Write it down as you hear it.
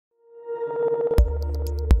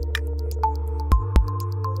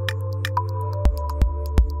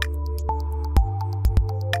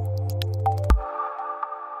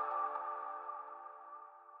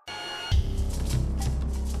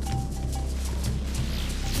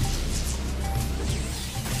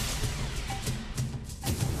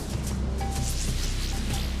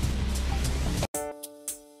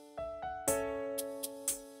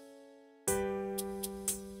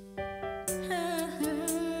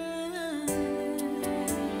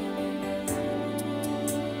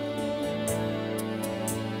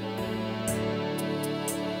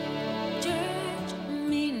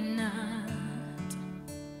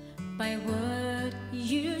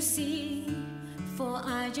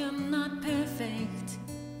I am not perfect.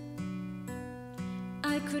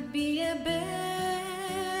 I could be a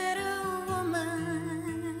better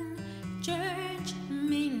woman. Judge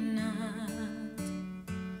me not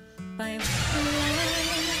by life's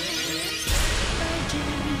virgin.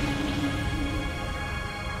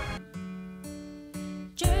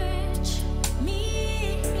 Judge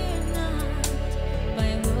me not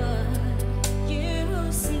by what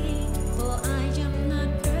you see, for I am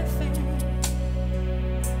not perfect.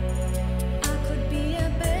 I could be a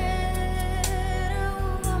better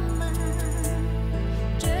woman.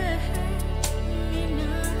 Judge me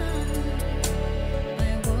not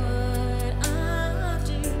by what I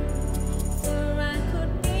do, for I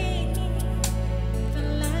could be the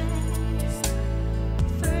last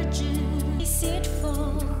virgin.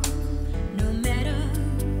 Deceitful, no matter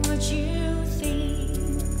what you think.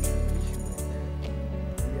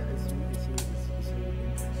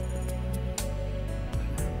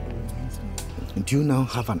 Do you now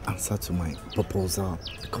have an answer to my proposal?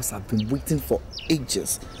 Because I've been waiting for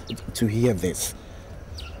ages to hear this.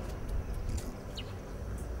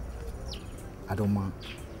 Adoma,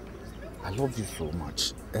 I love you so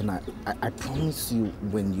much. And I promise you,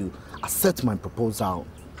 when you accept my proposal,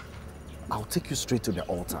 I'll take you straight to the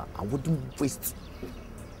altar. I wouldn't waste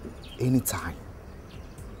any time.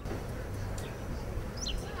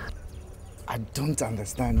 I don't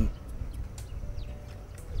understand.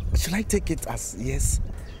 Should I take it as yes?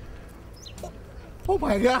 Oh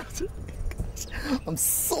my God! I'm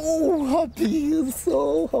so happy,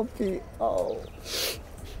 so happy. Oh.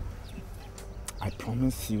 I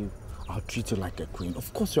promise you, I'll treat you like a queen.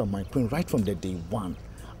 Of course, you are my queen right from the day one.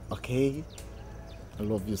 Okay? I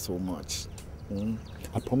love you so much.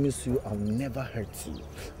 I promise you, I'll never hurt you.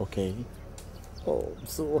 Okay? Oh, I'm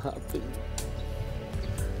so happy.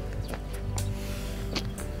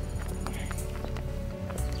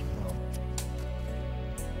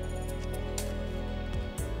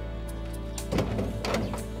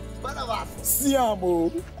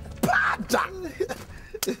 Siamo,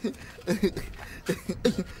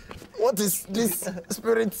 what is this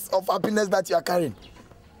spirit of happiness that you are carrying?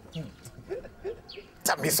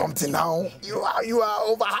 Tell me something now. You are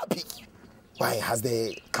over happy. Why has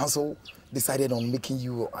the council decided on making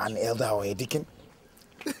you an elder or a deacon?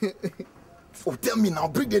 Oh, tell me now.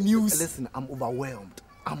 Bring the news. Listen, I'm overwhelmed.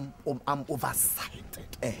 I'm overexcited.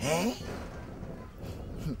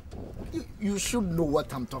 You should know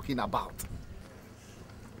what I'm talking about.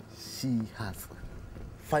 She has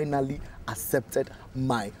finally accepted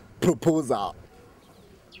my proposal.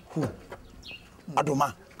 Who?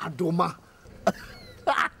 Adoma. Adoma.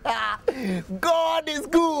 God is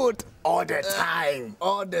good all the time.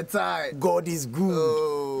 All the time. God is good.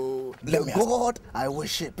 Oh, the God I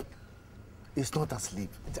worship is not asleep.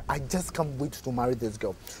 I just can't wait to marry this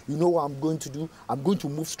girl. You know what I'm going to do? I'm going to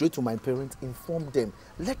move straight to my parents, inform them,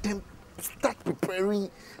 let them start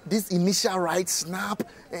preparing this initial rites, snap,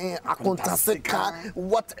 akontaseka,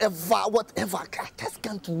 whatever. I just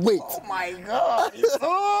can't wait. Oh my God! It's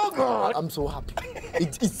so good. I'm so happy.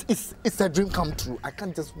 It's a dream come true. I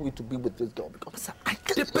can't just wait to be with this girl because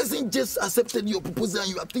the person just accepted your proposal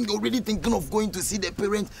and you are already thinking of going to see the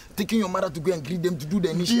parents, taking your mother to go and greet them to do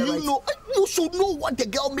the initial rites. You should know what the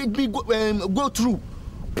girl made me go through.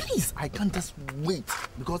 Please, I can't just wait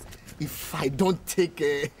because if I don't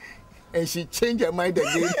take and she changed her mind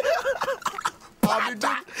again, I'll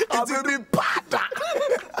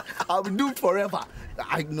be doomed forever.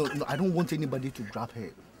 I don't want anybody to grab her.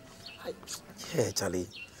 Yeah, Charlie,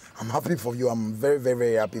 I'm happy for you. I'm very, very,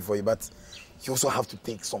 very happy for you. But you also have to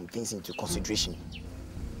take some things into consideration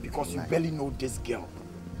because you barely know this girl.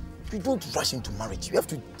 You don't rush into marriage. You have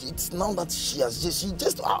to. It's now that she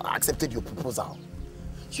just accepted your proposal.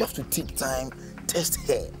 You have to take time, test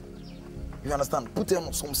her. You understand? Put her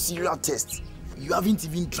on some serial tests. You haven't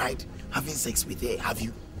even tried having sex with her, have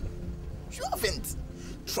you? You haven't.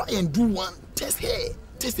 Try and do one. Test her.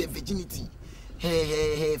 Test her virginity,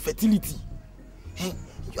 her fertility. You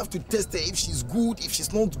have to test her if she's good, if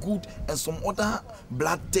she's not good, and some other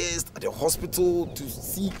blood tests at the hospital to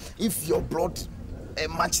see if your blood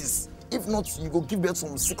matches. If not, you go give birth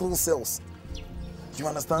some sickle cells. You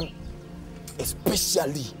understand?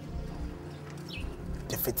 Especially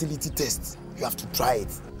the fertility test. You have to try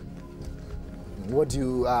it. What do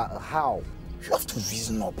you, how? You have to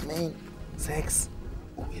reason up, man. Sex?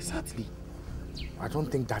 Oh, exactly. I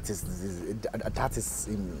don't think that is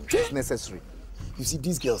necessary. You see,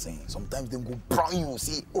 these girls, sometimes they go brown you,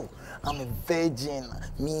 say, oh, I'm a virgin.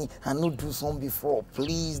 Me, I no do some before,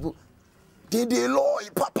 please do. They law,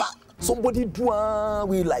 papa. Somebody do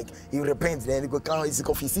we like he repents, then he go come. He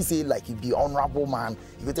say like he be honorable man.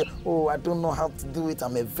 He go tell, oh, I don't know how to do it.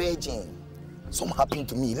 I'm a virgin. Something happened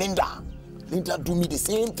to me, Linda. Linda do me the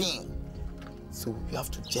same thing. So you have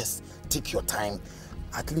to just take your time,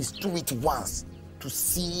 at least do it once to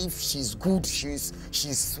see if she's good, she's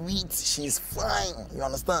sweet, she's fine. You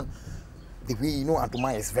understand? The way you know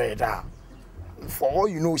Antoma is very dull. For all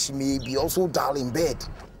you know, she may be also dull in bed.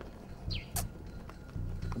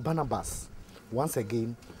 Barnabas, once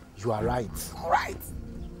again, you are right. All right.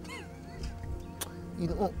 You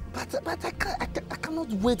know, but I cannot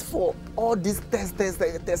wait for all these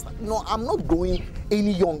tests. No, I'm not going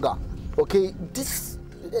any younger. Okay, this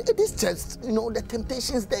test, you know, the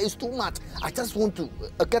temptations there is too much. I just want to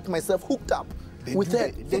get myself hooked up with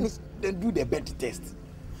her. Then do the bed test.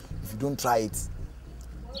 If you don't try it,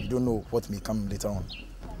 you don't know what may come later on.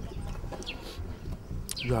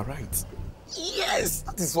 You are right. Yes,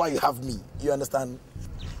 that is why you have me. You understand?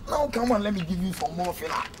 Now come on, let me give you some more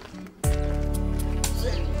filler.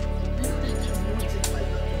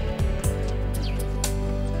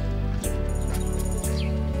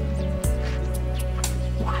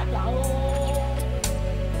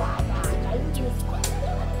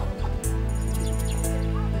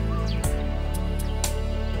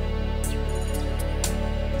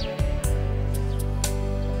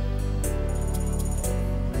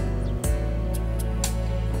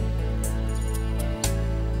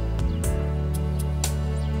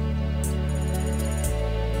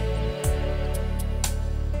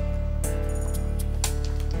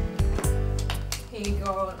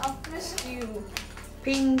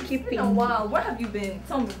 Pinky. It's been a while. Where have you been?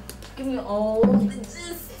 Tell me. Give me all the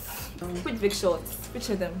gist. Which big shots? Which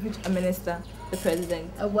of them? Which a minister? The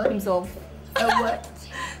president? A what? Himself? A what?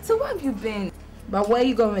 So where have you been? But where are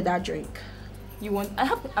you going with that drink? You want? I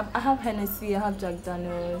have Hennessy. I have Jack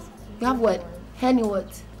Daniels. You have what? Henny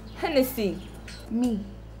what? Hennessy. Me.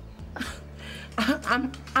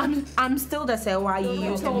 I'm still the same. Why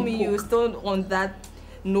you told me you were still on that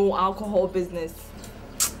no alcohol business.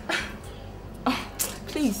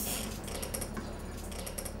 Please.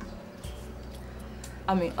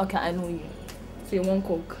 I mean, okay, I know you. So you want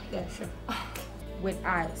Coke? Yeah, sure. With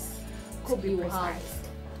ice. Coke you have.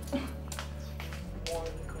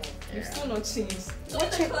 You've still not changed.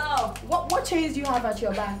 What chains do you have at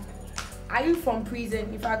your back? Are you from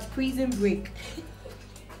prison? In fact, prison break.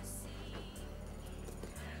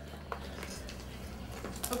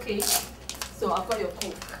 Okay, so I've got your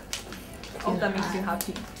Coke. Hope that makes you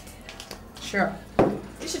happy. Sure.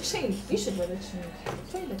 You should change. You should really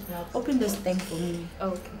change. Open this thing for me.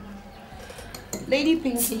 Okay. Lady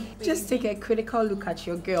Pinky, just take a critical look at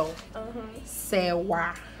your girl. Say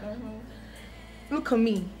why. Look at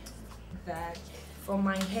me. That from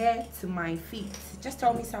my hair to my feet. Just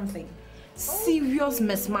tell me something. Serious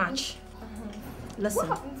mismatch. Listen.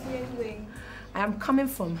 What happened to you anyway? I am coming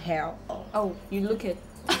from hell. Oh, you look it.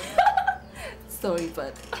 Sorry,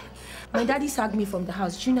 but my daddy sacked me from the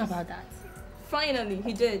house. Do you know about that? Finally,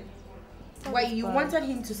 he did. Wait, you wanted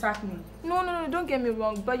him to sack me? No, don't get me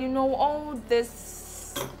wrong. But you know, all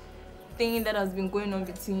this thing that has been going on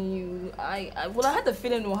between you, I had the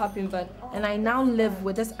feeling it will happen, but... And I now live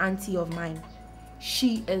with this auntie of mine.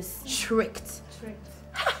 She is tricked.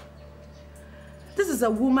 This is a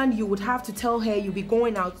woman you would have to tell her you'll be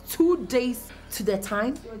going out 2 days to the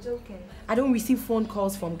time. You're joking. I don't receive phone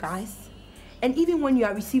calls from guys. And even when you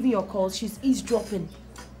are receiving your calls, she's eavesdropping.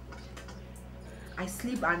 I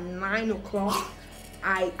sleep at 9 o'clock.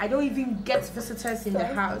 I don't even get visitors in the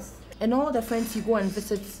house. And all the friends you go and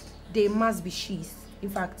visit, they must be she's. In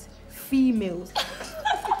fact, females.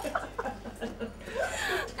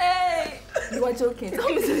 Hey! You are joking. Tell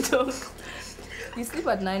me it's a joke. You sleep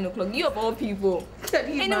at 9 o'clock. You of all people.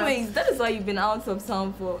 Anyways, that is why you've been out of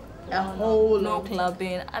town for a whole no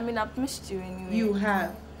clubbing. I mean, I've missed you anyway. You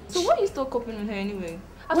have. So why are you still coping with her anyway?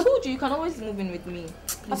 I told you can always move in with me.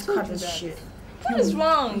 Please cut this shit. What is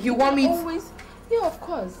wrong? You want me to always? Yeah, of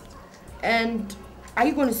course. And are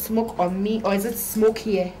you going to smoke on me or is it smoke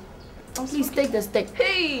here? Please take the stick.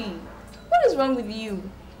 Hey, what is wrong with you?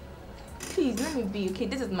 Please let me be. Okay,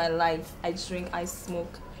 this is my life. I drink, I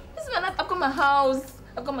smoke. This is my life. I've got my house,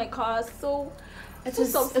 I've got my car, so it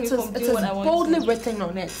is boldly written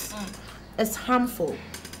on it. It's harmful.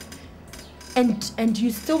 And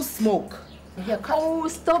you still smoke. Oh,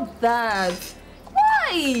 stop that.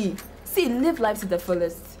 Why? See, live life to the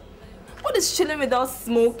fullest. What is chilling without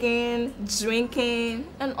smoking, drinking,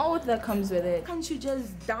 and all that comes with it? Can't you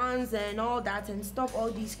just dance and all that and stop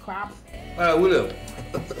all these crap? William,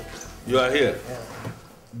 you are here.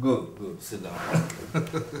 Good, sit down.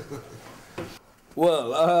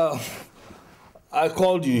 Well, I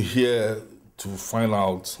called you here to find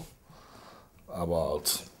out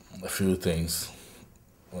about a few things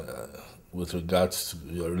with regards to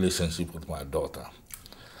your relationship with my daughter.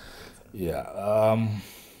 Yeah,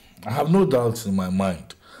 I have no doubts in my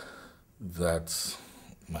mind that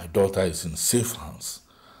my daughter is in safe hands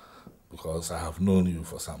because I have known you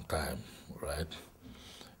for some time, right?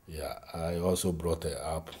 Yeah, I also brought her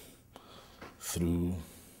up through,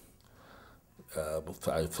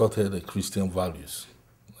 I taught her the Christian values.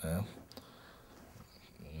 Yeah?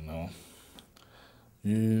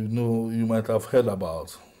 You might have heard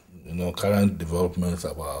about, current developments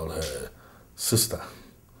about her sister.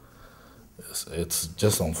 It's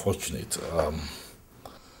just unfortunate.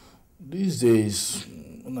 These days,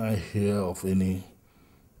 when I hear of any,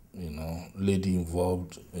 lady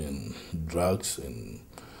involved in drugs and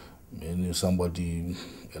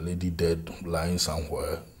a lady dead lying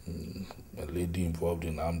somewhere, a lady involved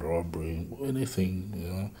in armed robbery,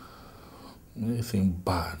 anything, anything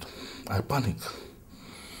bad, I panic.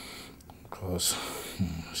 Because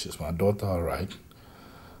she's my daughter, all right,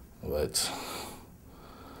 but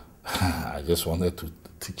I just wanted to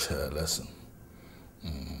teach her a lesson.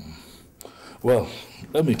 Well,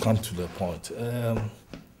 let me come to the point.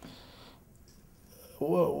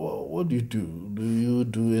 What do you do? Do you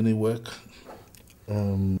do any work?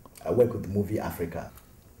 I work with Movie Africa.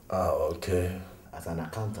 Oh, okay. As an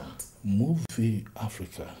accountant. Movie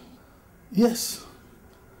Africa? Yes.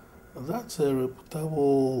 That's a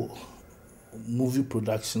reputable movie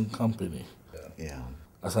production company. Yeah.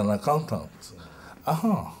 As an accountant?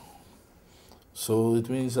 Yeah. So it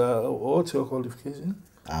means, what's your qualification?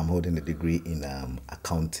 I'm holding a degree in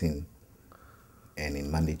accounting and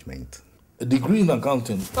in management. A degree in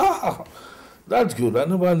accounting? That's good. I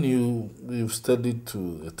never knew you've studied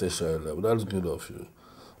to a tertiary level. That's good of you.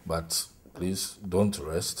 But please don't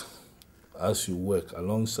rest. As you work,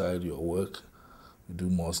 alongside your work, you do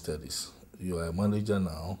more studies. You are a manager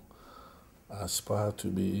now. Aspire to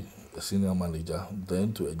be a senior manager,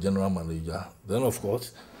 then to a general manager. Then, of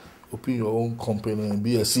course, open your own company and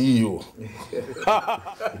be a CEO.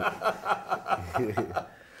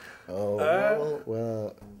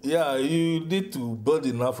 Well. Yeah, you need to build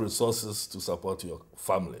enough resources to support your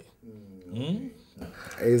family.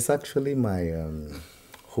 It's actually my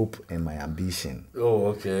hope and my ambition. Oh,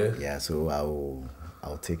 okay. Yeah, so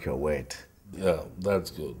I'll take your word. Yeah, that's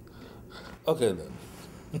good. Okay then.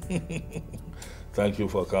 Thank you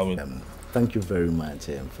for coming. Thank you very much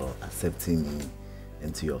for accepting me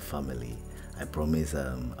into your family. I promise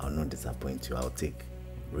I'll not disappoint you. I'll take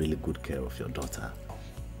really good care of your daughter.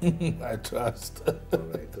 I trust. All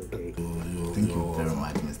right, okay. Thank you very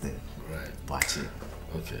much, Mr. Bachi.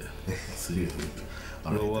 Okay. See you.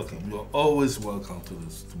 You're welcome. You're always welcome to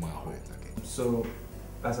my home. Okay. So,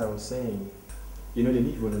 as I was saying, they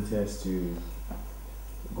need volunteers to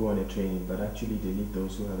go on a training, but actually they need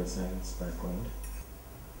those who have a science background.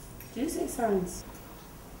 Did you say science?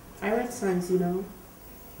 I read science, You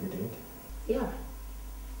did? Yeah.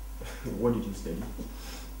 What did you study?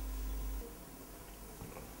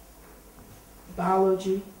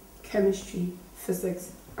 Biology, chemistry,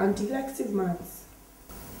 physics, and elective maths.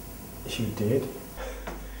 You did?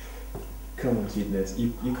 Come on, sweetness.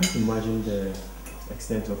 You can't imagine the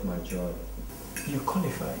extent of my joy. You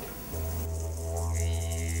qualified.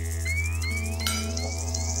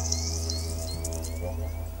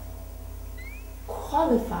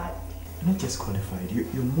 Qualified? Not just qualified,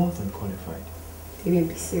 you're more than qualified. You can't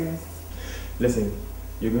be serious. Listen,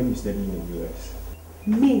 you're going to be studying in the US.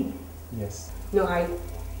 Me? Yes. No,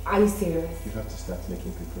 are you serious? You have to start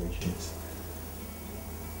making preparations.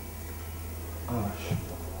 Ash.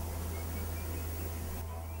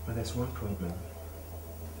 But there's one problem.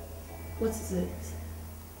 What is it?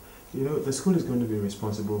 The school is going to be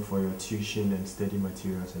responsible for your tuition and study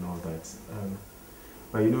materials and all that.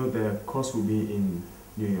 But the course will be in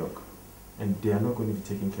New York, and they are not going to be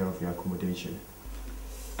taking care of your accommodation.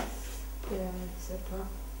 Yeah, it's a problem.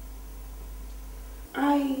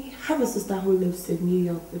 I have a sister who lives in New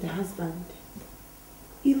York with her husband.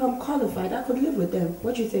 If I'm qualified, I could live with them.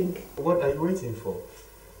 What do you think? What are you waiting for?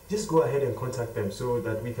 Just go ahead and contact them so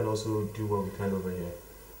that we can also do what we can over here.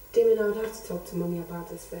 Damien, I would have to talk to Mommy about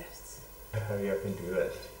this first. Hurry up and do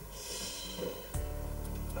that.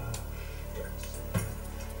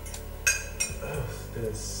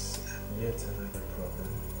 There's yet another problem.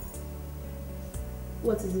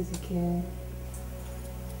 What is it again?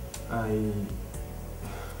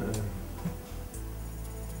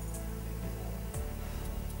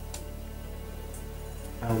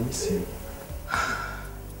 I'll miss you.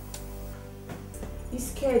 You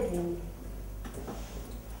scared me.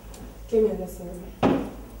 Give me a lesson.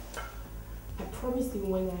 I promised you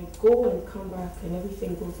when I go and come back and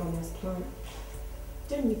everything goes on as planned,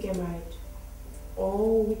 then we get married.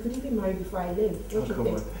 Or we could even marry before I leave. Oh, come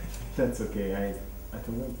on. That's okay. I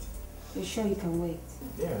can wait. You sure you can wait?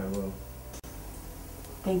 Yeah, I will.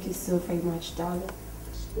 Thank you so very much, darling.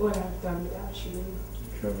 What I've done without you.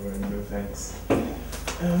 Come on, no thanks.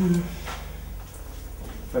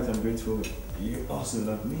 But I'm grateful you also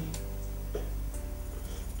love me.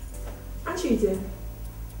 Aren't you eating?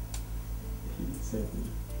 He said me.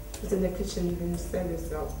 It's in the kitchen, you can serve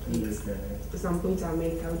yourself, please. Okay. Because I'm going to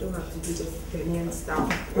America, I don't have to do this Kenyan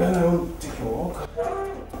stuff. Well, I will take a walk.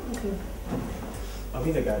 Okay. I'll be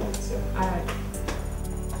in the garden, so. Alright.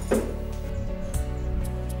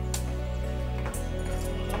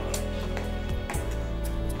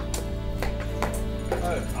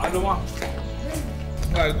 Hey, Adoma.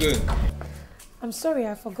 How are you doing? I'm sorry,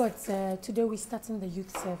 I forgot. Today we're starting the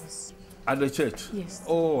youth service. At the church? Yes.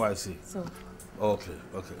 Oh, I see. So, Okay.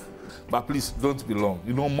 But please, don't be long.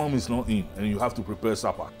 You know, Mom is not in, and you have to prepare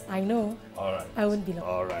supper. I know. All right. I won't be long.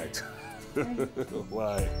 All right.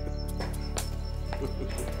 Why?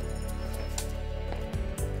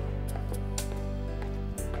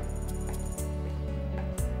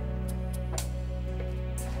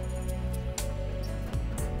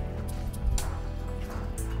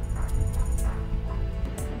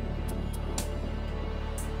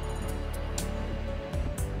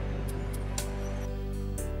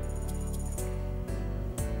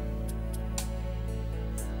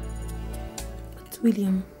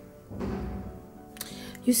 William,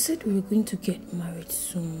 you said we were going to get married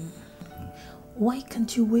soon. Why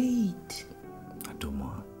can't you wait?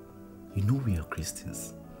 Adoma, you know we are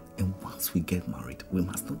Christians. And once we get married, we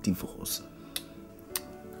must not divorce.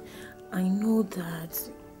 I know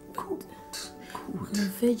that. Good. I'm a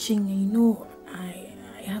virgin, and you know I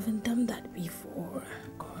haven't done that before.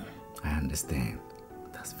 I understand.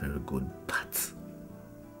 That's very good, but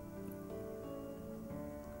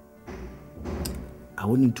I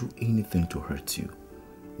wouldn't do anything to hurt you,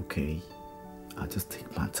 okay? I'll just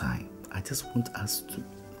take my time. I just want us to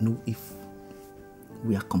know if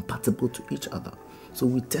we are compatible to each other. So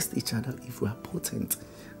we test each other if we are potent.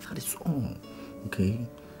 That is all, okay?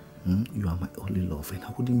 You are my only love and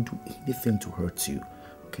I wouldn't do anything to hurt you.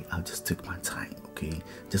 Okay, I'll just take my time, okay?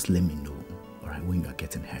 Just let me know, all right, when you are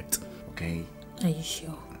getting hurt, okay? Are you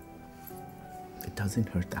sure? It doesn't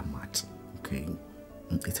hurt that much, okay?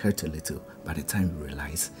 It hurts a little. By the time you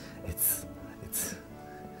realize it's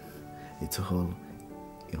all,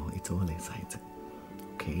 you know, it's all inside,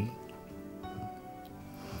 okay? I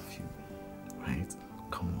love you, right?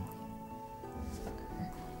 Come on.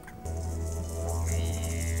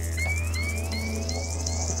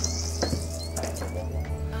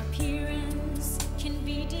 Appearance can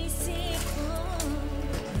be deceitful,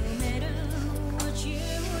 no matter what you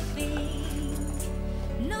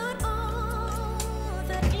think. Not all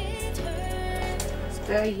that glitters.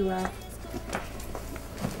 There you are.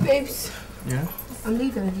 Babes, Yeah? I'm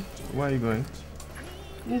leaving. Where are you going?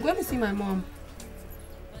 I'm going to see my mom.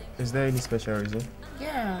 Is there any special reason?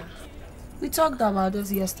 Yeah. We talked about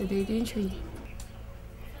this yesterday, didn't we?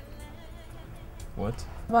 What?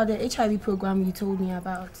 About the HIV program you told me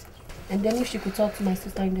about. And then if she could talk to my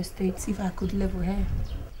sister in the States, if I could live with her.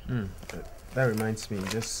 That reminds me.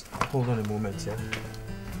 Just hold on a moment, yeah?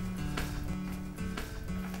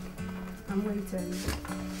 I'm waiting.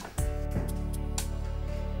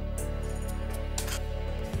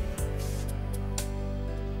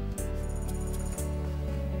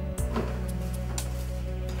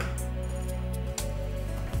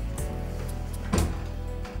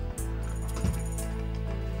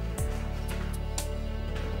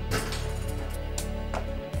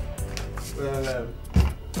 Well,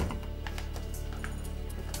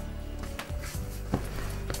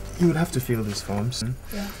 you would have to fill these forms.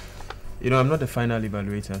 Yeah. You know, I'm not the final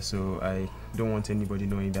evaluator, so I don't want anybody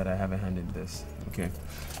knowing that I have a hand in this. Okay.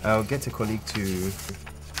 I'll get a colleague to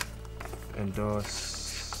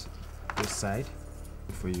endorse this side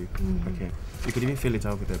for you. Okay. You could even fill it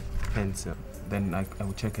out with a pencil. Then I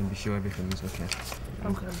will check and be sure everything is okay.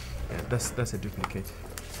 Okay. Yeah, that's a duplicate.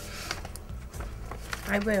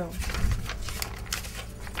 I will.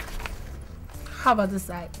 How about this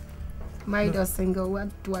side? Married or single? What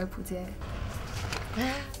do I put here?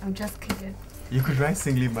 I'm just kidding. You could write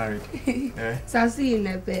singly married. Yeah. So I'll see you in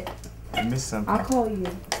a bit. I missed something. I'll call you.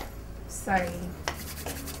 Sorry.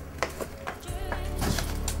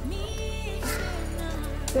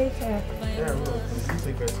 Take care. Yeah, I will. You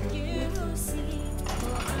take care too. You see,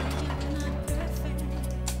 for I am not perfect.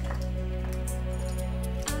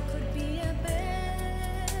 I could be a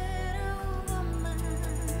better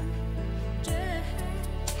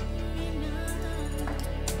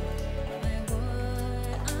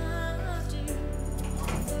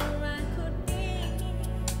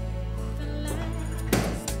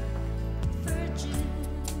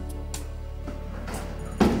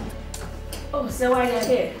So why not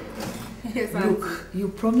here? Yes, Look, you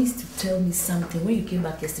promised to tell me something when you came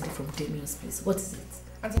back yesterday from Damien's place. What is it?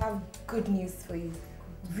 Auntie, I have good news for you.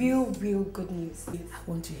 Real good news. I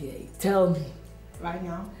want to hear it. Tell me. Right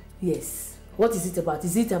now? Yes. What is it about?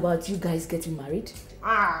 Is it about you guys getting married?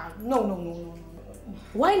 No.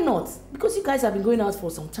 Why not? Because you guys have been going out for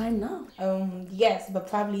some time now. Yes, but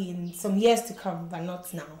probably in some years to come, but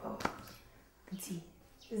not now. Auntie,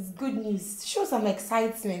 it's good news. Show some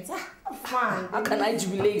excitement. Fun. How can I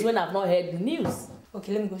jubilate when I've not heard the news?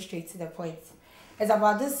 Okay, let me go straight to the point. It's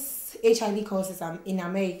about this HIV courses in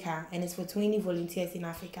America, and it's for 20 volunteers in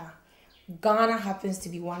Africa. Ghana happens to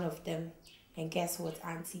be one of them. And guess what,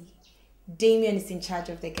 Auntie? Damien is in charge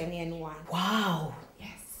of the Ghanaian one. Wow.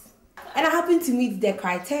 Yes. And I happen to meet the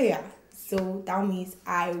criteria. So that means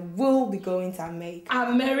I will be going to America.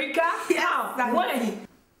 America? Yeah. When?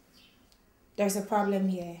 There's a problem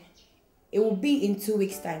here. It will be in 2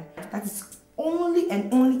 weeks' time. That's only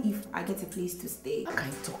and only if I get a place to stay. How can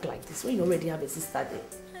you talk like this when you already have a sister there?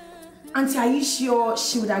 Auntie, are you sure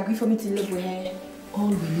she would agree for me to live with her? All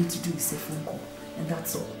we need to do is a phone call, and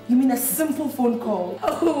that's all. You mean a simple phone call?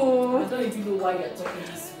 Oh. I don't even know why you're talking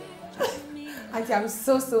this way. Auntie, I'm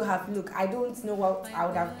so happy. Look, I don't know what I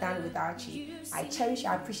would have done without you. I cherish you,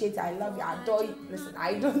 I appreciate you, I love you, I adore you. Listen,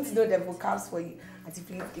 I don't know the vocabs for you. Auntie,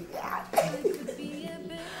 please give me a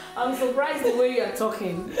hand. I'm surprised the way you're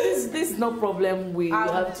talking. This is no problem. We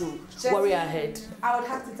have to worry ahead. I would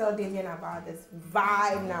have to tell Damien about this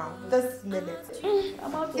right now, this minute.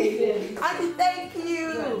 I'm out of here. Auntie, thank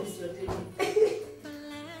you.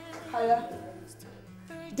 Hello.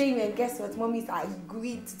 Damien, guess what? Mommy's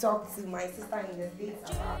agreed to talk to my sister in the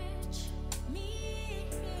States about.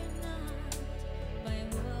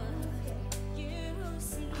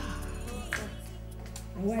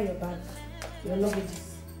 And where are your bags? Your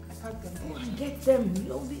luggages. I packed them. Go and get them.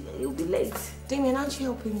 You'll be late. Damien, aren't you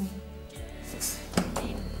helping me?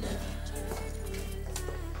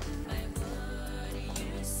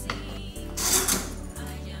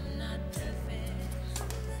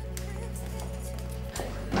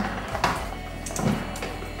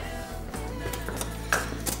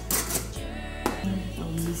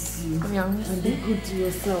 I'll miss you. And be good to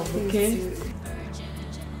yourself, okay?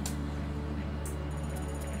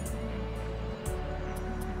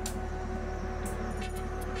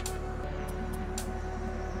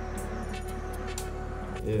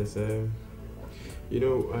 Yes, you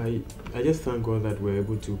know, I just thank God that we're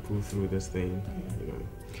able to pull through this thing. You know,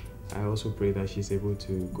 I also pray that she's able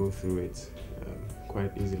to go through it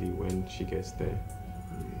quite easily when she gets there.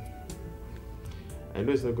 I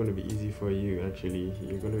know it's not going to be easy for you. Actually,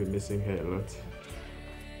 you're going to be missing her a lot.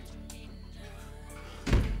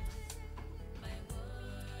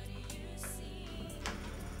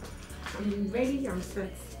 I'm ready. I'm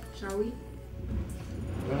set. Shall we?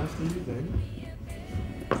 Well, after you then.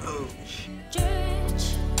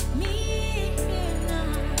 Judge me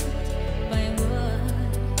not by what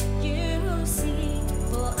you see,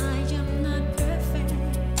 for I am not perfect.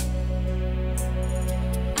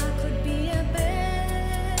 I could be a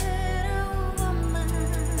better woman.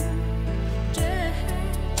 Judge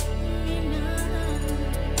me not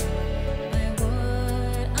by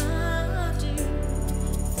what I do,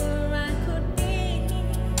 for I could be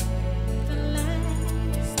the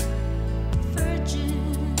last virgin.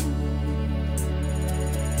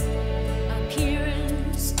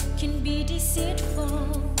 Appearance can be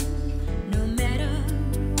deceitful, no matter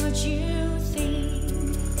what you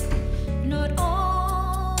think. Not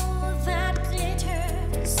all that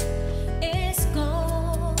glitters is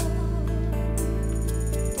gold.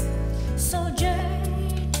 So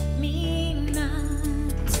judge me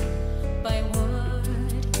not by what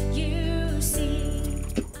you see.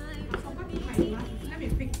 Let me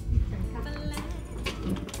pick.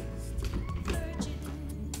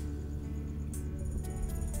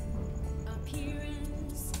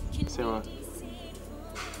 Sarah,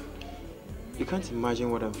 you can't imagine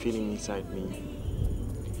what I'm feeling inside me.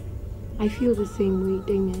 I feel the same way,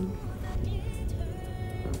 Damien.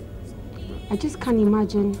 I just can't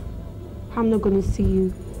imagine how I'm not going to see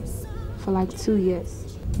you for like 2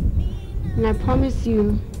 years. And I promise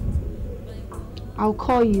you, I'll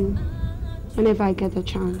call you whenever I get the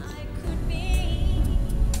chance.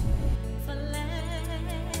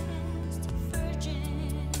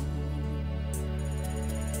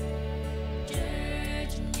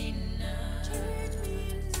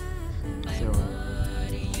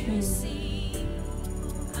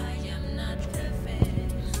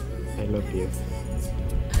 I love you.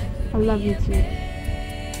 I love you too.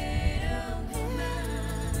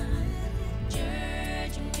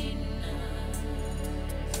 Judge me not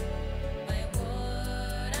by what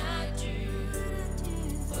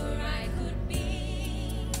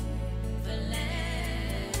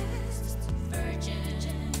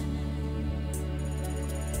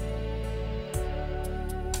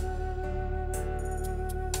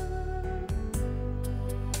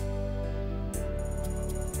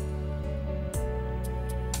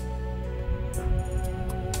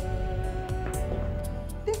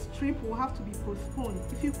trip will have to be postponed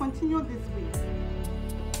if you continue this way.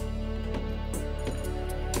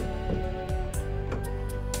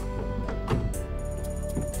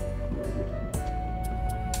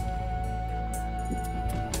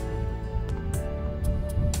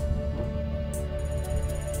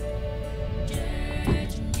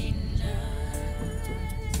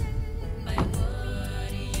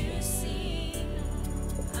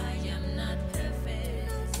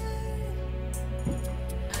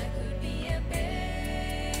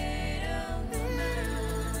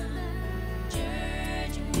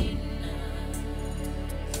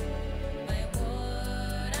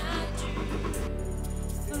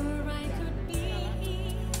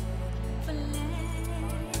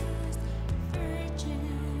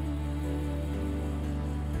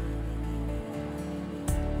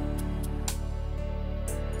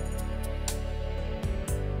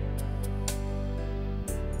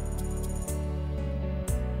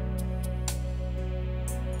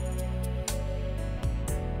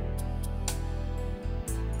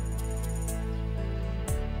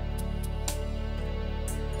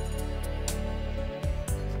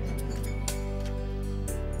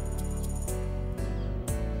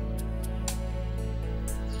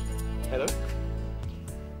 Hello?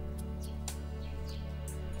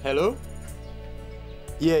 Hello?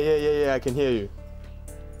 Yeah, I can hear you.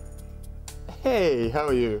 Hey, how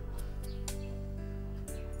are you?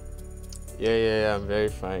 Yeah, I'm very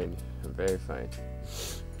fine. I'm very fine.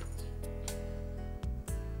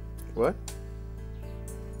 What?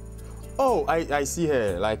 Oh, I see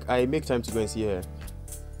her. Like, I make time to go and see her.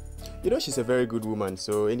 You know, she's a very good woman,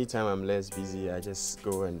 so anytime I'm less busy, I just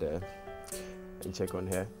go and check on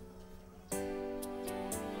her.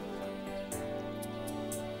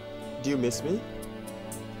 Do you miss me?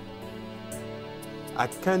 I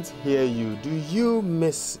can't hear you. Do you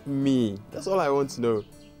miss me? That's all I want to know.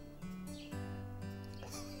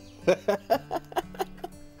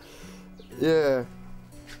 Yeah.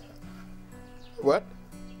 What?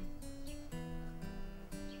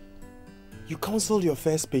 You counseled your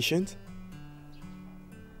first patient?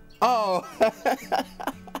 Oh!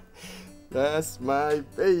 That's my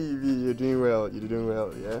baby. You're doing well. You're doing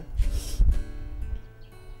well, yeah?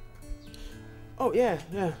 Oh yeah,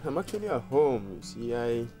 I'm actually at home. You see,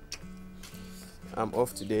 I'm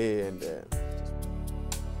off today and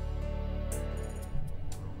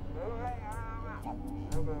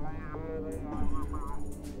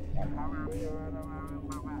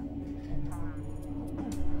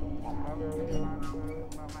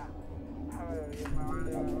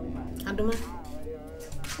Adoma,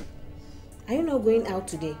 are you not going out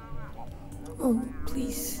today? Oh,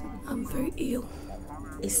 please, I'm very ill.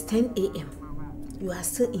 It's 10 a.m. You are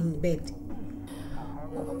still in bed.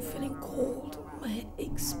 Oh, I'm feeling cold. My head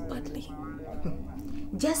aches badly.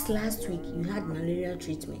 Just last week, you had malaria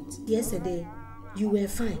treatment. Yesterday, you were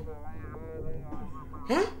fine.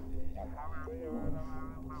 Huh?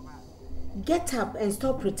 Get up and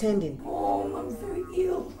stop pretending. Oh, I'm very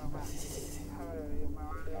ill.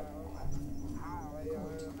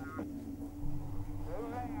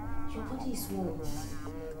 Your body is warm.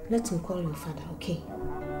 Let me call your father, okay?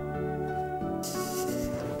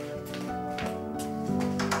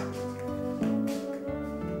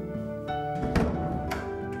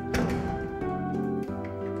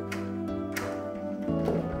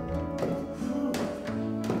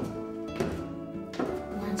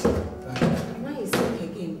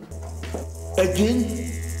 Again?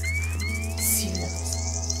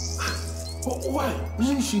 Serious. Why?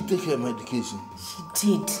 Didn't she take her medication? She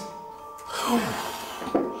did.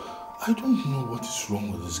 I don't know what is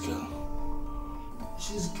wrong with this girl.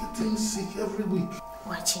 She's getting sick every week.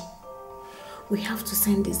 Wachi, we have to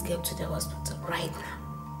send this girl to the hospital right now.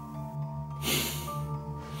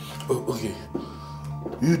 Oh, okay.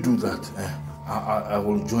 You do that. I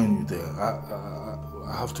will join you there.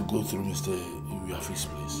 I have to go through Mr. Iwiafi's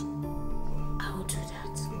place. I will do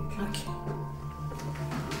that. Okay.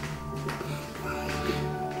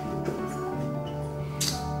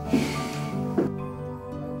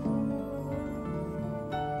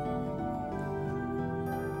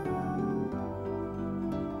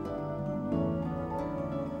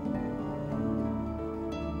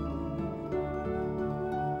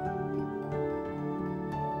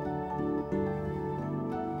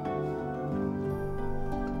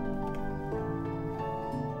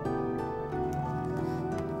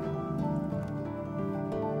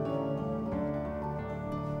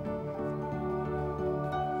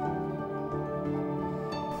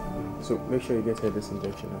 So make sure you get her this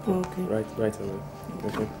injection, okay? Okay. Right away.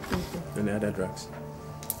 Okay? And the other drugs.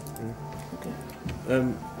 Okay.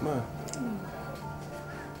 Ma.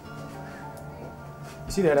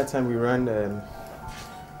 You see, the other time we ran the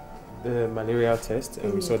malaria test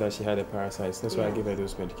and we saw that she had a parasite. That's why I gave her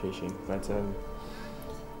those medication. But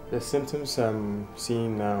the symptoms I'm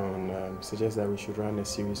seeing now suggest that we should run a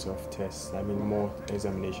series of tests. I mean, more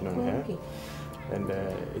examination on her. Okay. And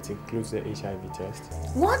it includes the HIV test.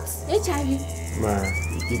 What? HIV? Ma,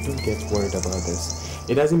 you don't get worried about this.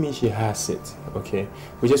 It doesn't mean she has it, okay?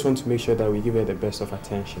 We just want to make sure that we give her the best of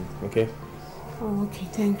attention, okay? Oh, okay,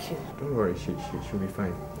 thank you. Don't worry, she'll be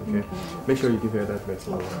fine, okay? Make sure you give her that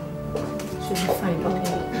medicine. She'll be fine, okay?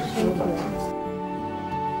 Thank you.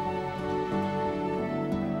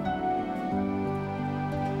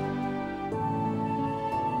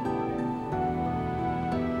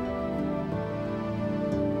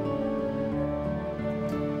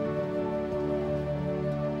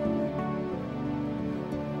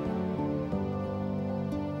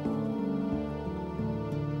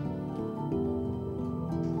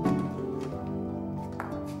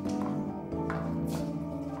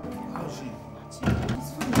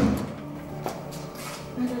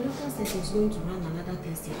 Going to run another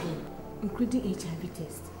test again, including HIV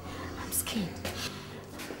test. I'm scared.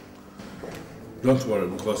 Don't worry,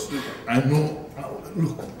 because I know,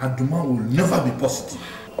 look, Aduma will never be positive.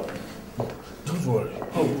 Don't worry.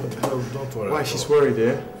 Oh, don't worry. Why, she's worried,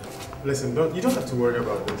 eh? Listen, you don't have to worry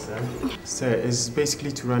about this, eh? Sir, it's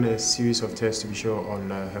basically to run a series of tests to be sure on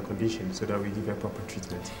her condition so that we give her proper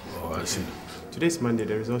treatment. Oh, I see. Today's Monday,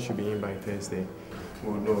 the results should be in by Thursday.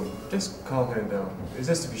 Oh no, just calm her down. It's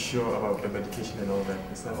just to be sure about the medication and all that.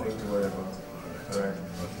 It's nothing to worry about. Alright,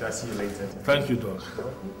 I'll see you later. Thank you, Doc.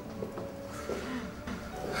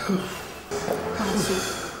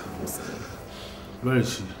 Where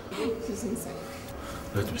is she? She's inside.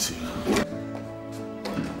 Let me see.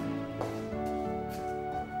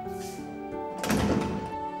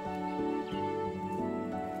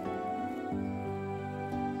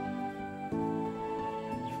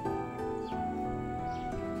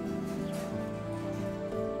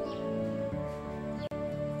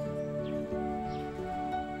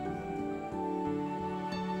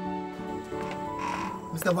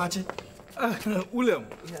 Mr. Bachi? William,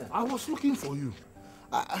 I was looking for you.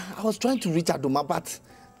 I was trying to reach Aduma, but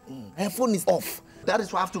her phone is off. That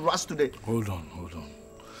is why I have to rush today. Hold on.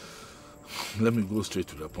 Let me go straight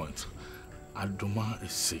to the point. Aduma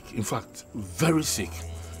is sick. In fact, very sick.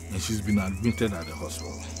 And she's been admitted at the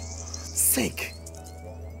hospital. Sick?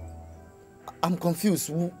 I'm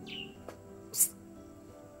confused.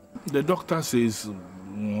 The doctor says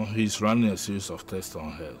he's running a series of tests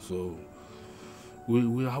on her, so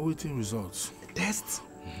we are waiting results. Tests?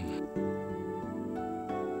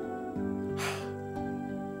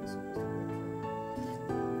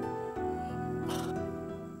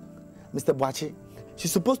 Mr. Bachi,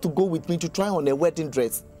 she's supposed to go with me to try on a wedding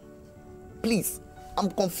dress. Please, I'm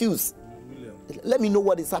confused. William. Let me know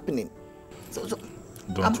what is happening.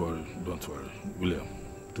 Don't worry. William,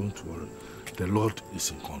 don't worry. The Lord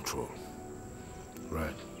is in control.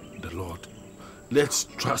 Right? The Lord. Let's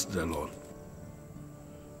trust the Lord.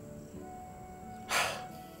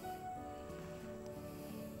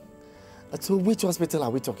 So which hospital are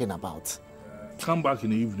we talking about? Come back in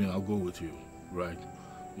the evening, I'll go with you. Right?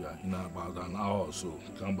 Yeah, in about an hour or so.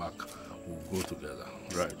 Come back, we'll go together.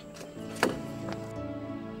 Right?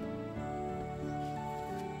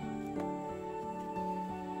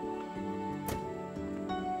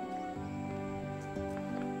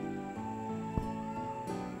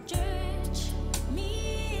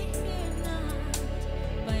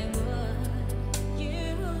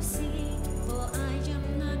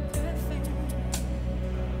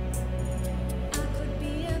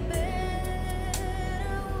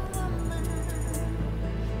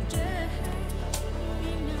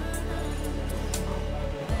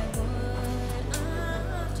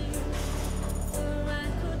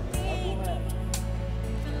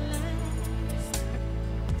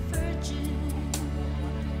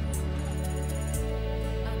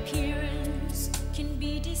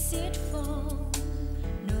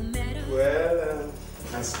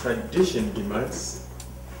 Tradition demands.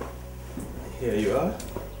 Here you are.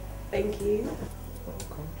 Thank you.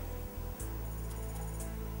 Welcome.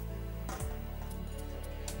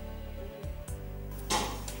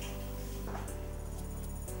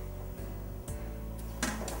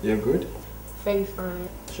 You're good? Very fine.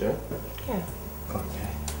 Sure? Yeah. Okay.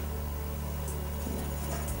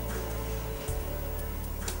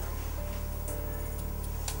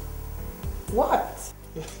 What?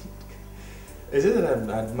 Is it that I'm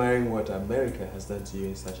admiring what America has done to you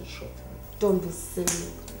in such a short time? Don't be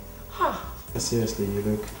silly. Ha! Seriously, you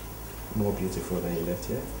look more beautiful than you left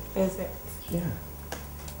here. Is it? Yeah.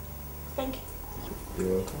 Thank you. You're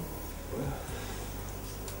welcome.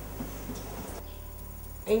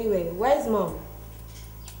 Anyway, where's Mom?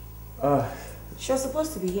 She was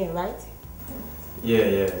supposed to be here, right?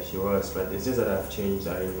 Yeah, she was, but it's just that I've changed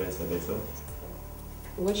arrangements a little.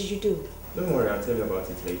 What did you do? Don't worry, I'll tell you about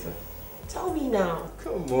it later. Tell me now.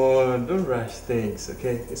 Come on, don't rush things,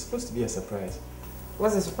 okay? It's supposed to be a surprise.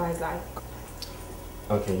 What's the surprise like?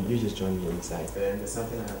 Okay, you just join me inside. There's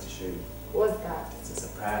something I have to show you. What's that? It's a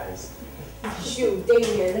surprise. Shoot,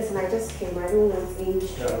 Damien, listen, I just came. I don't want to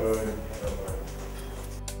leave. Don't worry.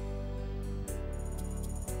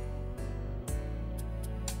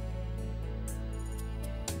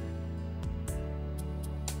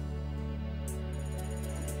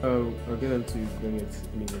 I'll get them to bring it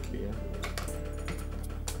immediately, yeah?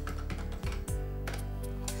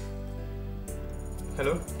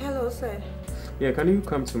 Hello? Hello, sir. Yeah, can you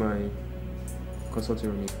come to my consulting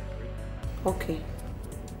room? Okay.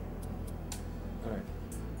 Alright.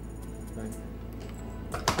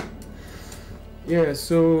 Bye. Yeah,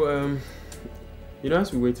 so, you know,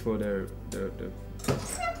 as we wait for the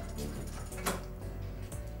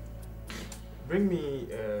bring me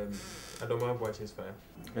Adoma Boachi's file.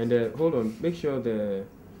 And hold on, make sure the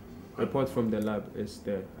report from the lab is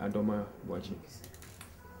the Adoma Boachi.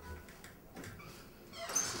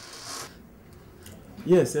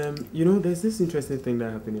 Yes, you know, there's this interesting thing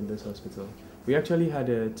that happened in this hospital. We actually had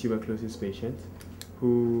a tuberculosis patient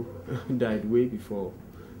who died way before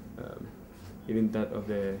even that of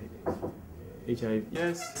the HIV.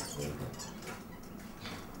 Yes.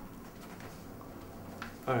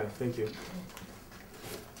 Alright, thank you.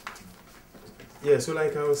 Yeah, so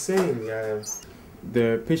like I was saying,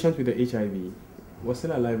 the patient with the HIV was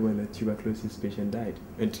still alive when the tuberculosis patient died.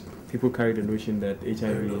 And people carried the notion that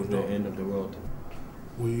HIV is the end of the world.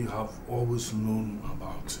 We have always known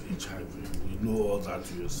about HIV. We know all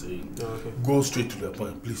that you're saying. Oh, okay. Go straight to the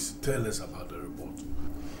point. Please tell us about the report.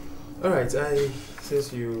 Alright,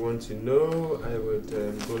 since you want to know, I would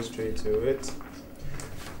go straight to it.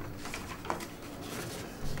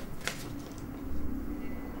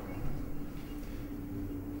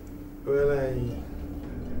 Well,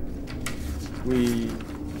 we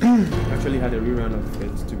actually had a rerun of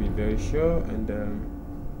it to be very sure, and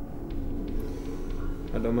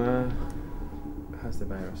Adoma has the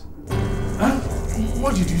virus. Huh?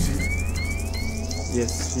 What did you say?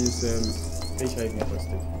 Yes, she's HIV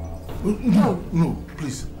positive. No,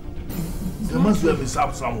 please. There must be a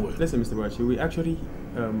mishap somewhere. Listen, Mr. Boachi, we actually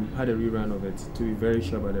had a rerun of it to be very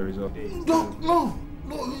sure about the result. No,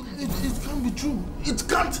 it can't be true. It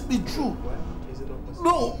can't be true.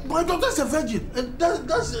 No, my daughter's a virgin, and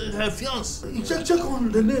that's her fiancé. Check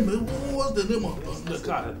on the name. What's the name on the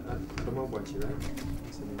card?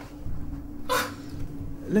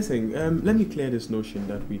 Listen, let me clear this notion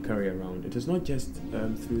that we carry around. It is not just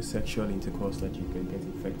through sexual intercourse that you can get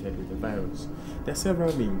infected with the virus. There are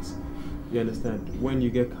several means. You understand? When you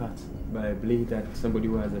get cut by a blade that somebody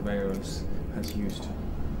who has the virus has used.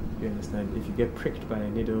 You understand? If you get pricked by a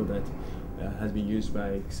needle that has been used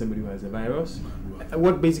by somebody who has a virus.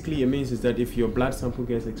 What basically it means is that if your blood sample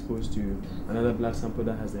gets exposed to another blood sample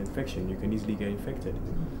that has the infection, you can easily get infected.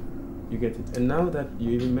 You get it? And now that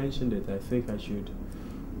you even mentioned it, I think I should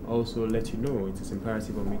also let you know, it is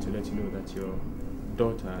imperative of me to let you know that your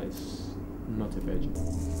daughter is not a virgin.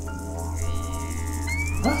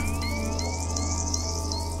 Huh?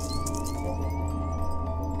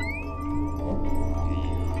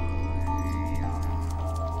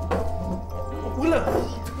 William,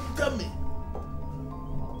 tell me.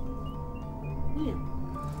 William,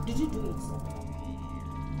 did you do it?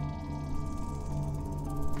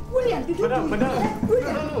 William, did you do it? Madam,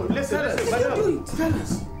 William, no, listen, did madam. you do it? Tell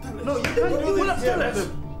us. No, you can't do this here, madam.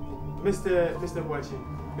 Mr. Boachi.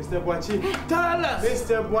 Mr. Boachi. Tell us.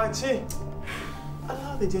 Mr. Boachi.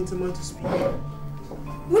 Allow the gentleman to speak.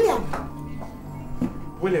 William.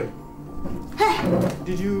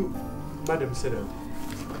 Did you... Madam, sit down.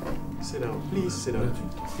 Sit down. Please sit down.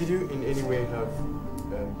 Did you in any way have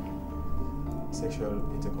sexual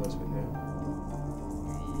intercourse with her?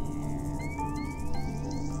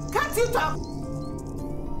 Can't you talk?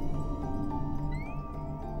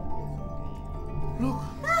 Look,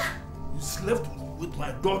 you slept with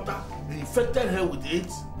my daughter and infected her with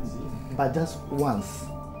AIDS. But just once.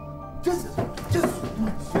 Just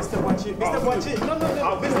Mr. Boachi, Mr. Boachi, no,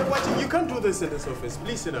 Mr. Boachi, you can't do this in this office.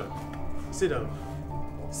 Please sit down. Sit down.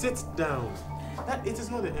 Sit down. It is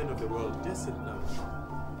not the end of the world. Just sit down.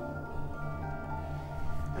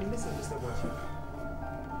 And listen, Mr. Boachi.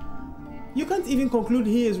 You can't even conclude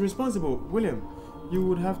he is responsible. William, You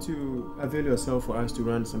would have to avail yourself for us to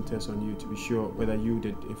run some tests on you to be sure whether you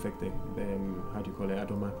did infect the how do you call it,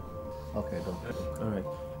 adoma. Okay, done. All right.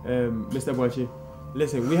 Mr. Boachi,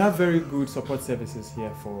 listen, we have very good support services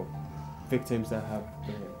here for victims that have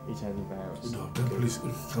the HIV virus. No, then please,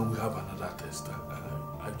 can we have another test?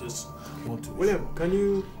 I just want to... William, can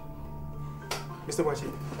you... Mr. Boachi,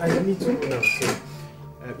 I need to go now,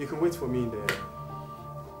 so you can wait for me in the...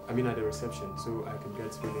 at the reception, so I can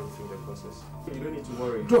get William through the process. You don't need to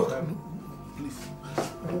worry. Doc, please.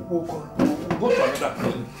 We'll go to another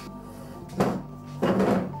clinic.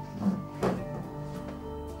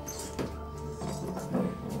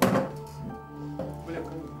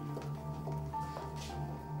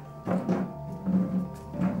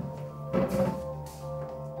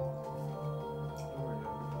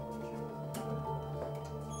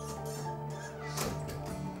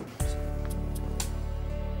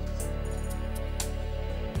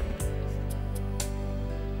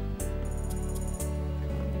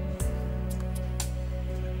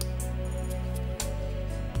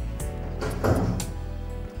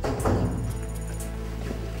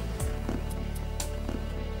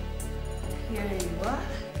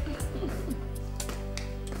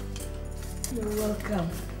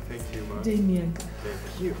 Damien.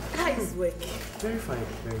 Thank you. How is work? Very fine,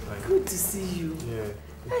 very fine. Good to see you.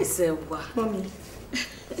 Yeah. I said, wow. Mommy,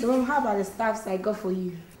 so Mom, how about the stuffs I got for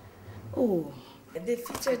you? Oh, they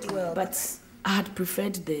featured well, but I had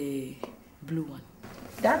preferred the blue one.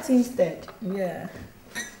 That instead? Yeah.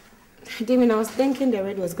 Damien, I was thinking the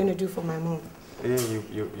red was going to do for my mom. Yeah,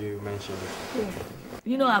 you mentioned it. Yeah.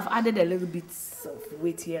 You know, I've added a little bit of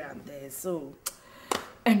weight here and there, so...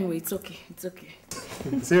 Anyway, it's okay, it's okay.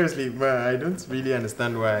 Seriously, but I don't really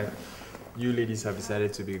understand why you ladies have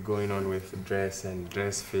decided to be going on with dress and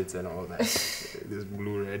dress fits and all that. This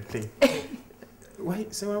blue-red thing. Why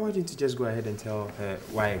didn't you just go ahead and tell her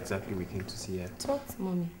why exactly we came to see her? Talk to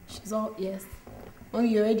Mommy. She's all yes. Mommy,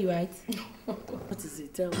 you're ready, right? What is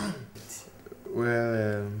it? Tell me.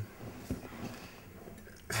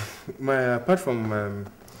 Well, apart from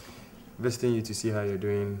visiting you to see how you're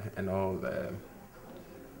doing and all,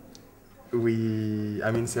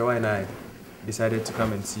 Sewa and I decided to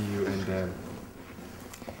come and see you and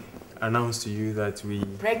announce to you that we...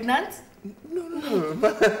 Pregnant?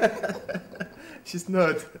 No. She's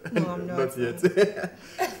not. No, I'm not. Not yet.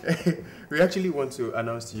 We actually want to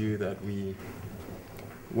announce to you that we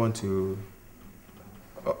want to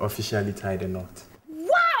officially tie the knot.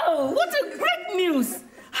 Wow! What a great news!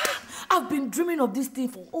 I've been dreaming of this thing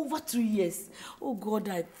for over 3 years. Oh God,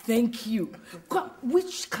 I thank you.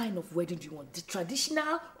 Which kind of wedding do you want? The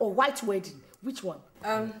traditional or white wedding? Which one?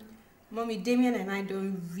 Mommy, Damien and I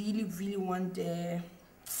don't really want the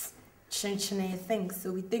chin-chin thing.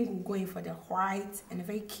 So we think we're going for the white and a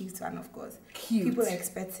very cute one, of course. Cute. People are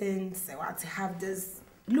expecting Sewa to have this.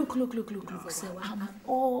 Look, Sewa, I'm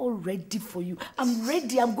all ready for you. I'm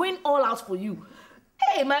ready. I'm going all out for you.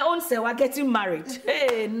 Hey, my own Sewa getting married.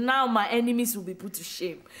 Hey, now my enemies will be put to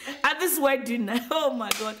shame. At this wedding, oh my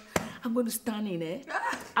God, I'm going to stand in there.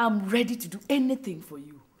 I'm ready to do anything for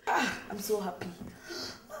you. I'm so happy.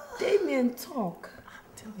 Damien, talk.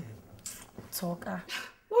 Tell him. Talk.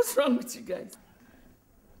 What's wrong with you guys?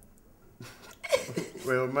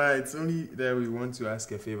 Well, it's only that we want to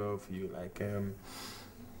ask a favor of you. Like,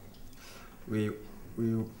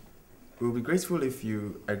 we'll be grateful if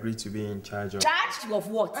you agree to be in charge of... Charge of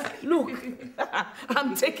what? Look,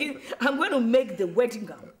 I'm going to make the wedding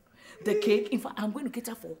gown, the cake. In fact, I'm going to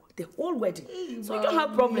cater for the whole wedding. So you don't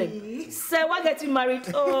have problem. Say, we're getting married.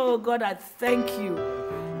 Oh, God, I thank you.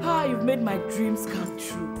 You've made my dreams come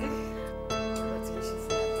true.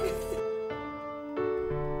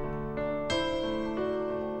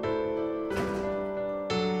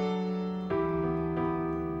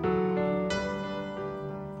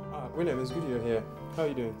 William, it's good you're here. How are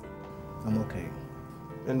you doing? I'm okay.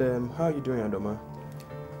 And how are you doing, Adoma?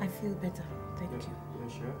 I feel better. Thank you. You're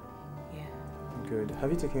sure? Yeah. Good. Have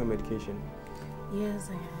you taken your medication? Yes,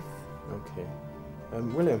 I have. Okay.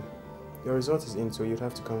 William, your result is in, so you'd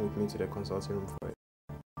have to come with me to the consulting room for it.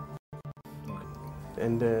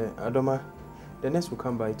 And Adoma, the nurse will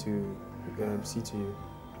come by to see to you.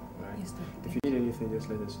 Right? Yes, if you need anything, just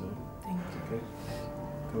let us know. Thank you. Okay?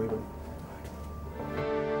 Can we go?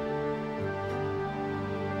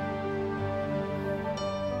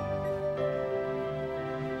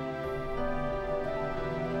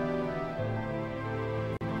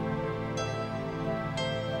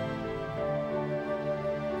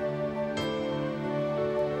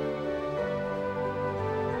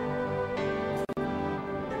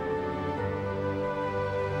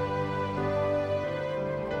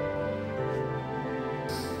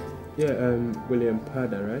 Yeah, William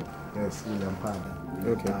Pada, right? Yes, William Pada.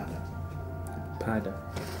 Okay. Pada.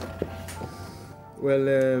 Well,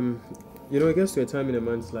 you know, it gets to a time in a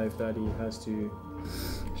man's life that he has to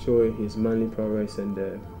show his manly prowess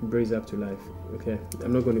and brace up to life. Okay,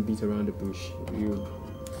 I'm not going to beat around the bush.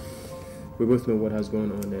 We both know what has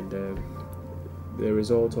gone on, and the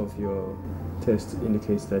result of your test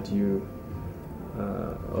indicates that you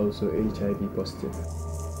are also HIV positive.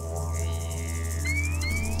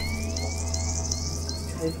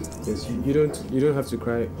 Yes, you don't have to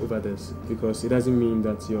cry over this, because it doesn't mean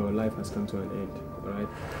that your life has come to an end. All right.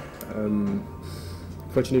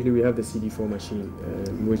 Fortunately, we have the CD4 machine,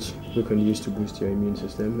 which we can use to boost your immune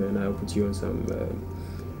system, and I'll put you on some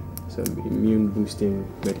immune boosting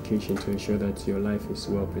medication to ensure that your life is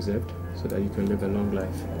well preserved, so that you can live a long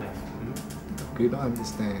life. You don't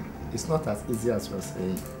understand. It's not as easy as you're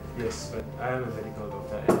saying. Yes, but I am a medical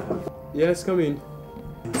doctor. Yes, come in.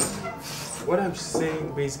 What I'm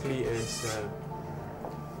saying basically is,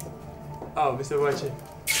 oh, Mr. Wachi.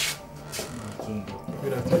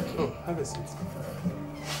 Good afternoon. Oh, have a seat.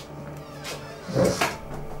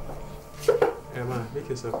 Emma, make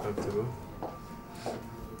yourself comfortable.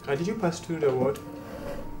 Did you pass through the ward?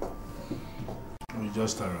 We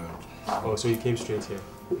just arrived. Oh, so you came straight here?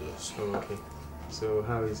 Yes. Oh, okay. So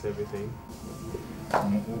how is everything?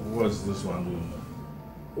 What's this one doing?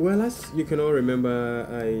 Well, as you can all remember,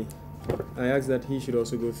 I asked that he should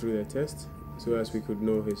also go through the test so as we could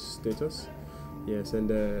know his status. Yes, and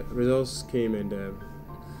the results came, and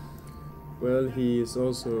well, he is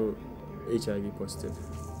also HIV positive.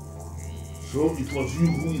 So it was you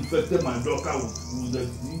who infected my daughter with the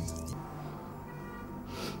disease?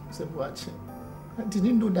 Mr. Buachi, I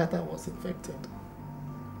didn't know that I was infected.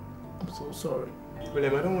 I'm so sorry.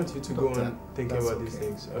 William, I don't want you to go on thinking about these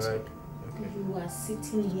things, alright? Okay. You are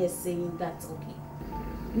sitting here saying that's okay.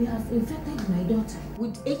 You have infected my daughter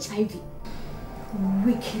with HIV.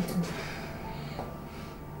 Wicked.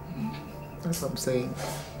 That's what I'm saying.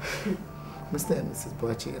 Mr. and Mrs.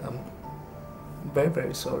 Buachi, I'm very,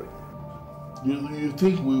 very sorry. You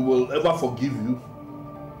think we will ever forgive you?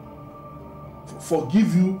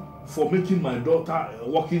 Forgive you for making my daughter a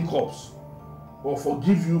walking corpse? Or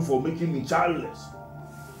forgive you for making me childless?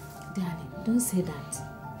 Darling, don't say that.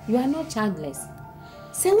 You are not childless.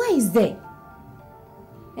 Sewa is there.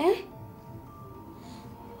 Eh?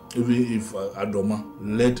 Even if Adoma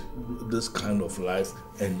led this kind of life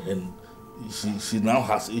and she now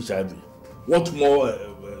has HIV, what more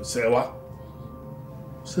Sewa?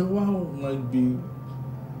 Sewa might be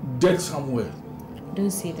dead somewhere.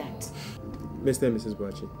 Don't say that. Mr. and Mrs.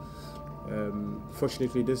 Buachi,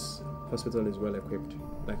 fortunately this hospital is well equipped.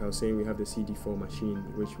 Like I was saying, we have the CD4 machine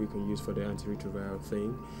which we can use for the antiretroviral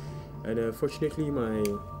thing. And fortunately my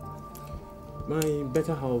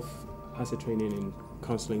better half has a training in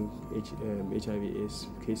counseling HIV/AIDS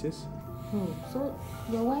cases. So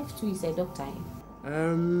your wife too is a doctor?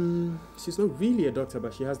 She's not really a doctor,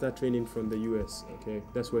 but she has that training from the US. Okay,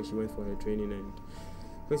 that's where she went for her training, and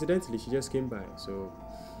coincidentally she just came by. So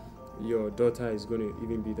your daughter is going to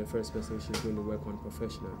even be the first person she's going to work on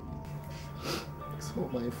professionally. It's all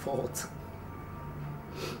my fault.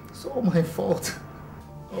 It's all my fault.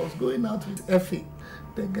 I was going out with Effie,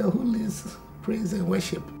 the girl who leads praise and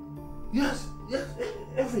worship. Yes,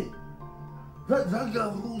 Effie. That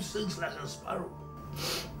girl who sings like a sparrow.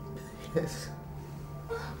 Yes.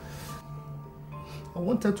 I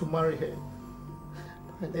wanted to marry her.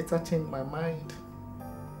 I later changed my mind.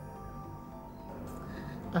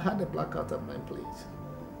 I had a blackout at my place.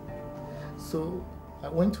 So I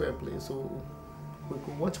went to her place so we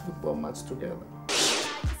could watch football match together.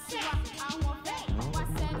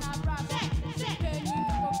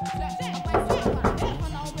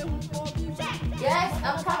 Yes,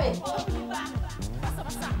 I'm coming.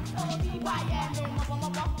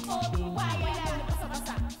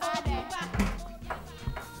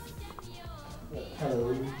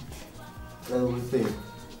 Hello. Hello, thing.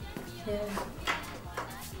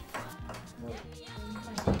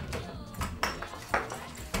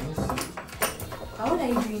 What are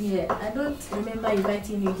you doing here? I don't remember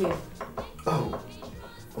inviting you here. Oh,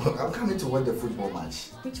 well, I'm coming to watch the football match.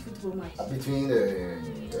 Which football match? Between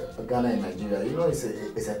Ghana and Nigeria. You know, it's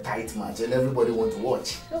a tight match and everybody wants to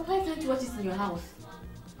watch. So why can't you watch it in your house?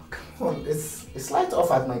 Come on, it's light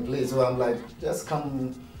off at my place, so I'm like, just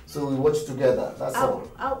come so we watch together. That's all.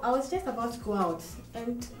 I was just about to go out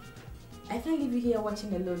and I can't leave you here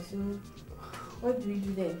watching alone. So what do we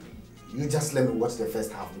do then? You just let me watch the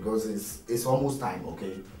first half because it's almost time,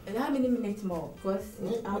 okay? And how many minutes more? Because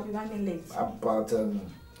I'll be running late. About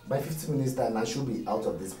by 15 minutes time, I should be out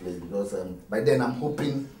of this place because by then I'm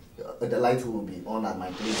hoping The light will be on at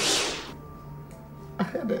my place. I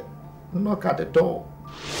heard a knock at the door.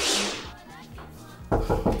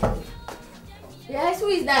 Yes, who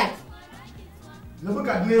is that?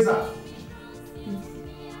 Nebuchadnezzar.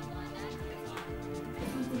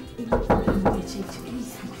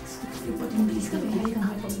 Please come here.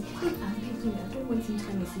 I'm begging you. I don't want him to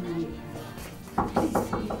come and see me here. Please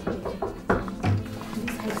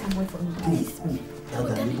hide somewhere from me. Please. Oh,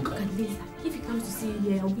 then look at this. If he comes to see you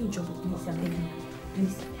here, I'll be in trouble. Please, I'm begging you.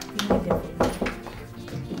 Please, be right there for me.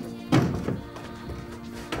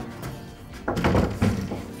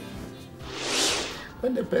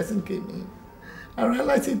 When the person came in, I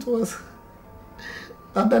realized it was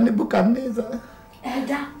Ada Nebuchadnezzar,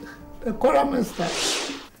 the choir master.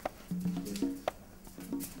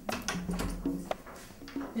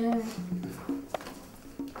 Yeah.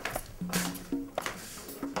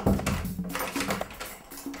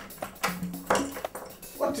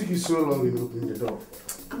 What took you so long in opening the door?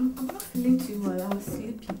 I'm not feeling too well. I was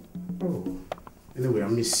sleepy. Oh, anyway, I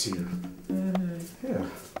miss you. Yeah.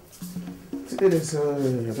 Today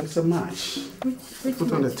there's a match. Which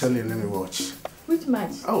Put on the telly and let me watch. Which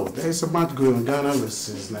match? Oh, there's a match going on, Ghana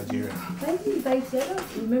versus Nigeria. Why did you invite you? I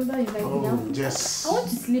don't remember inviting you. Oh, just... I want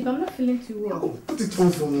to sleep. I'm not feeling too well. Oh, put it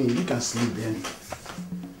on for me. You can sleep then.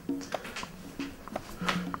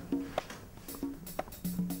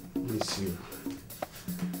 Miss you.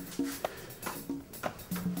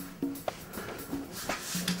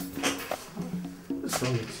 What's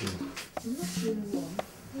wrong with you? I'm not feeling well.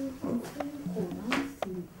 I'm feeling cold. I want to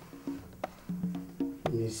sleep.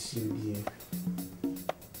 Miss you, dear.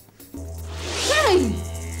 Hey!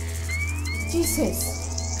 Jesus!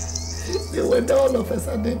 They went all of a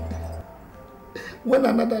sudden. When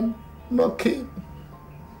another knock came,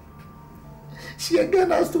 she again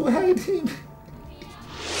has to hide him.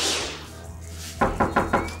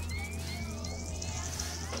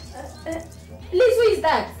 Liz, who is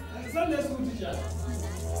that? Sunday school teacher.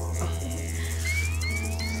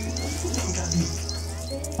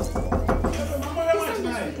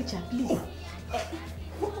 Teacher, please.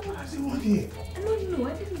 What does he want here? No,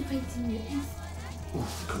 I didn't invite him here, please. Oh,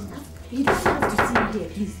 come on. He doesn't have to see me here,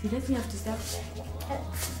 please. He doesn't have to stop. Hey,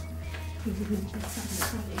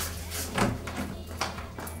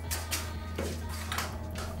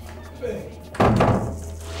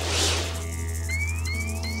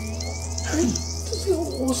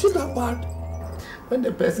 was it that bad? When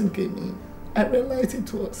the person came in, I realized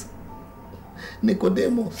it was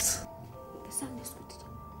Nicodemus. The Sunday school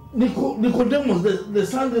teacher. Nicodemus, the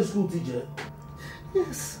Sunday school teacher?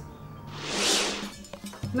 Yes.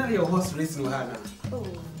 Now your horse racing with her now. Oh,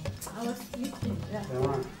 I was sleeping. Yeah.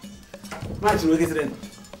 Match, look at it.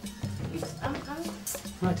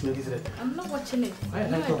 Match, look at it. I'm not watching it. I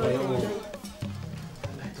like to play.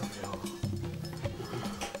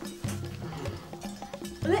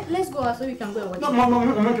 Let's go out so we can go and watch No, it. Mom.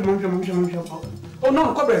 Oh,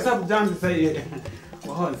 no, come here, stop down to say,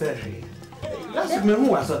 well, that's me who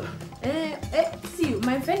was it. See,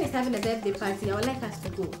 my friend is having a birthday party. I would like us to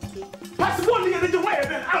go. Okay? What's the one thing you wear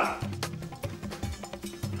then?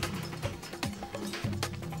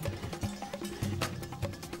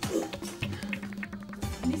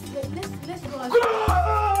 Let's go out.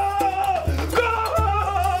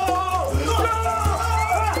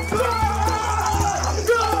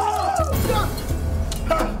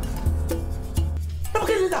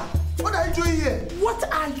 What are you doing here? What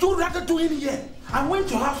are you rather doing here? I went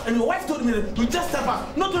to your house and your wife told me that you just step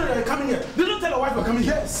out. Not only that you're coming here. They don't tell your wife you're coming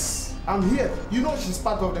here. Yes, I'm here. You know she's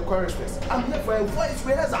part of the chorus fest. I'm here for a voice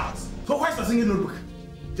rehearsal. So why is she singing notebook?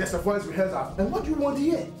 Just a voice rehearsal. And what do you want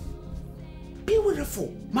here? Be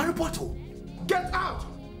willful. Marry bottle. Get out!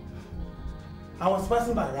 I was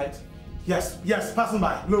passing by, right? Yes, passing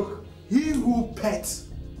by. Look, he who pets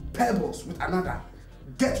pebbles with another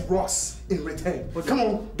get rocks in return. Come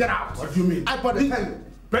on, get out. What do you mean? I bought the pen.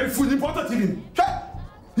 Very food, important TV.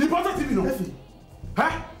 Important TV, no?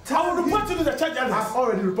 Huh? I will report you to the church elders. I've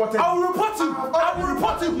already reported. I will report you. I will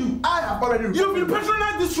report you. I have already reported. You've been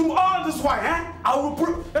patronizing this room all this while, eh? I will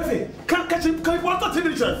report. Effie, can you want the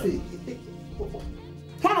TV, church?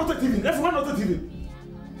 One of the TV. Effie, one of the TV.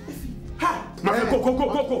 Ha! My friend,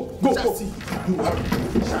 go. Chassis. You are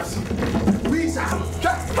chassis. We shall.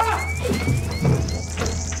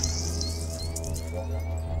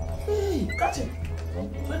 Hey, catch it.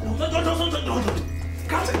 No.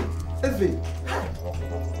 Catch it. Effie.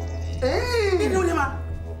 Hey.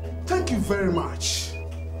 Thank you very much.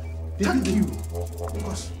 Thank you.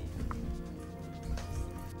 Because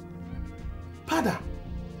Father,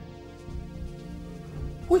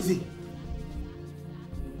 who is he?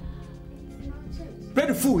 Brother,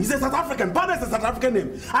 the fool. He's a South African. Pada is a South African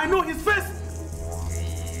name. I know his face.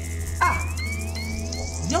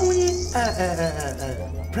 Young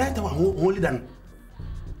prayer tower leader.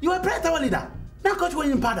 You are a prayer tower leader. Now coach when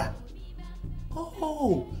you Pada.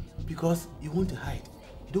 Oh, because you want to hide.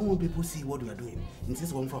 You don't want people to see what you are doing.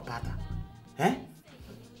 Insist one for a Pada. Eh?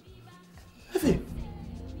 Efe,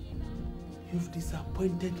 you've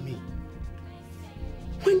disappointed me.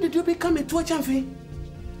 When did you become a tour champion?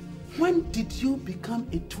 When did you become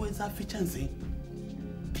a tourist efficiency?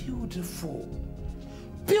 Beautiful.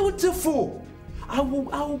 Beautiful. I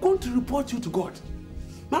will go to report you to God.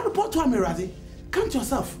 My report to Amirati. Count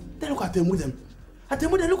yourself. Then look at them with them. At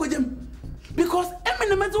them with them, look at them. Because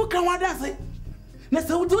every man who can want that. Next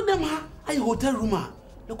time we do them, I hotel room.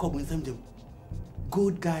 Look up with them.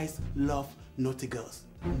 Good guys love naughty girls.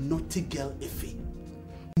 Naughty girl Efe.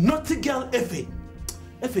 Naughty girl Efe.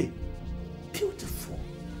 Efe. Beautiful.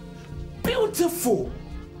 Beautiful.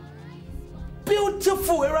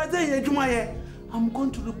 Beautiful. I'm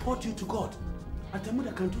going to report you to God. I tell you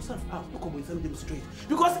that I can do self out. Look up with them straight.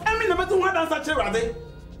 Because every no matter what dance are they?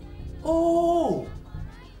 Oh.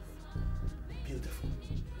 Beautiful.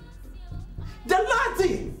 The last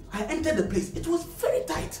day I entered the place, it was very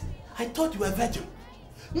tight. I thought you were a virgin.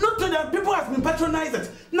 Not to them, people have been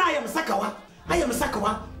patronized. Now I am Sakawa. I am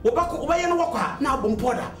Sakawa. Now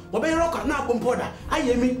Bompoda. Now Bompoda. I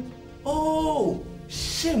am me. Oh,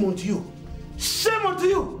 shame on you. Shame on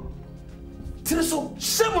you. Triso,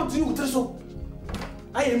 shame on you, Triso.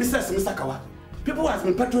 I am Mr. Sakawa. People have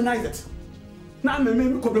been patronized. Now I'm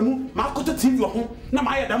a problem. Makoto TV home. Now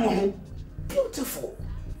my Adam home. Beautiful.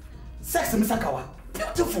 Sex Misakawa.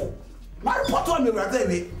 Beautiful. My report on me rather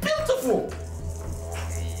beautiful.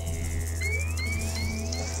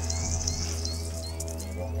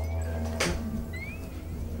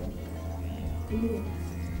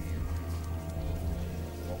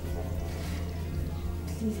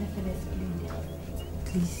 Please, I can explain.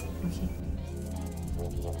 Please, okay.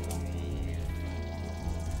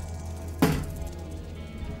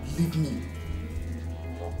 Leave me.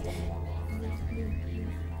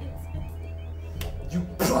 You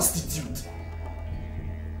prostitute.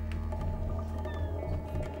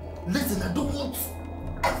 Listen, I don't want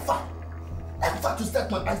ever to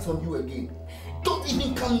set my eyes on you again. Don't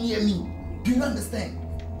even come near me. Do you understand?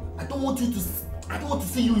 I don't want to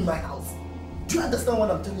see you in my house. Do you understand what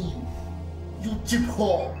I'm telling you? You cheap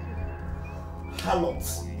whore.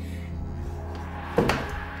 Harlots.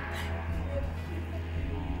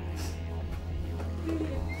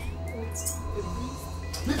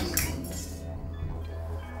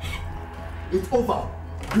 It's over.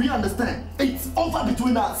 Do you understand? It's over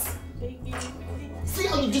between us. See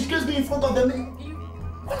how you disgrace me in front of them?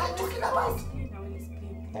 What are you talking about?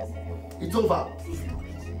 It's over.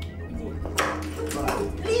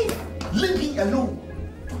 Leave me alone.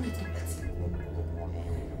 Don't need to mess.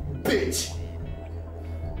 Bitch.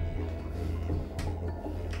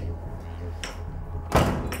 I'm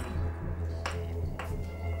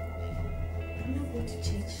not going to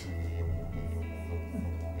church.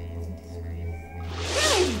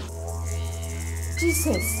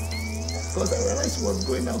 Jesus. Because I realized she was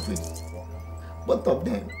going out with both of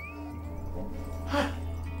them.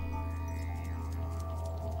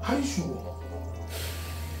 Are you sure?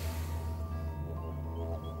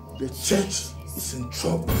 The church is in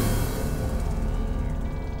trouble.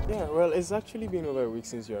 Yeah, well, it's actually been over a week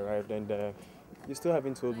since you arrived, and you still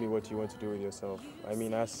haven't told me what you want to do with yourself. I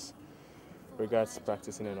mean, as regards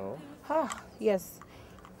practicing and all. Yes.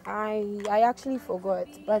 I actually forgot,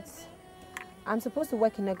 but I'm supposed to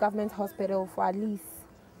work in a government hospital for at least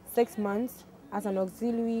 6 months as an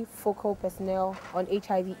auxiliary focal personnel on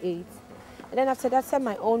HIV/AIDS. And then after that, set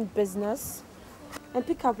my own business and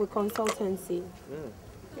pick up with consultancy.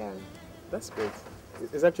 Yeah. That's great.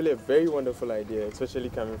 It's actually a very wonderful idea, especially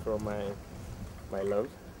coming from my love.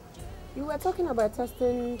 You were talking about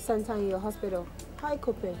testing center in your hospital. How are you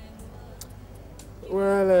coping?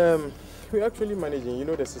 Well, we're actually managing. You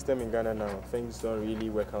know the system in Ghana now. Things don't really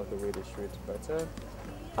work out the way they should. But,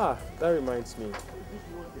 that reminds me.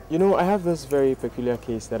 You know, I have this very peculiar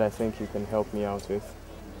case that I think you can help me out with.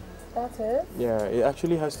 That is? Yeah, it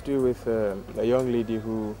actually has to do with a young lady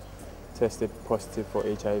who tested positive for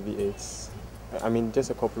HIV/AIDS. I mean, just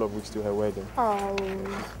a couple of weeks to her wedding. Oh.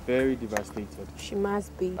 Very devastated. She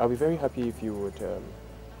must be. I'll be very happy if you would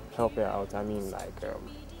help her out. I mean, like,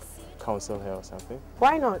 counsel her or something.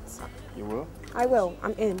 Why not? You will? I will.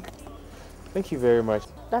 I'm in. Thank you very much.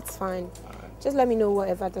 That's fine. Just let me know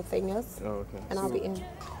whatever the thing is. Oh, okay. And I'll be in.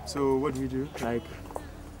 So what do we do? Like,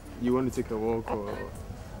 you want to take a walk or?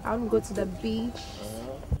 I want to go to the beach.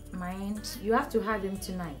 mind. You have to have him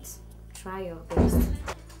tonight. Try your best.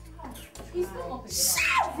 He's still up.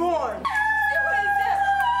 Sharon!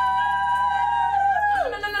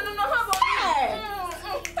 No, how about you?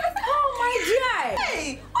 Oh my dear! Hey,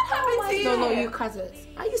 what happened to you? No, you cut it.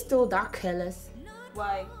 Are you still that careless?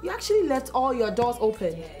 Why? You actually left all your doors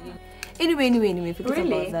open. Anyway, forget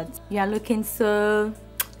Really? about that. You are looking so...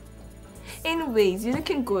 Anyways, you're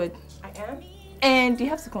looking good. I am? And you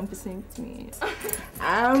have to compensate me.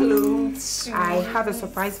 I have a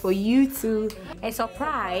surprise for you too. A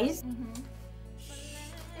surprise?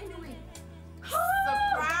 Anyway.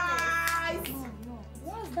 Surprise!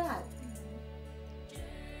 What's that?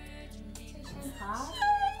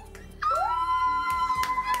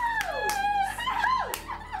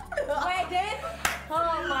 Wedding?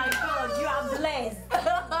 Oh my God, you are blessed. I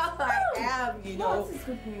am, you know. What is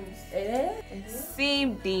good news?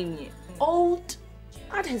 Same Damien. Old.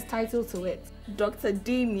 Add his title to it. Dr.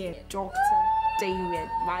 Damien. Dr. Damien,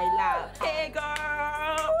 my love. Hey,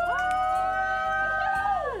 girl!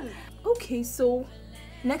 Okay, so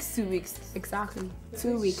next 2 weeks. Exactly.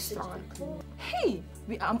 2 weeks time. Hey,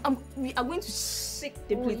 we are going to shake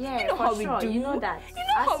the place. yeah, you know for how sure. we do. You know that. You know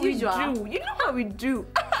As how we usual. do. You know how we do.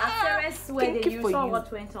 At Sarah's wedding, Pinky you for saw you.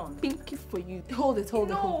 what went on. Pinky for you. Hold it.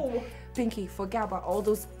 No. Pinky, forget about all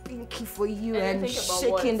those pinky for you and think about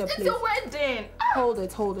shaking what? the place. It's a wedding. Hold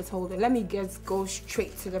it. Let me just go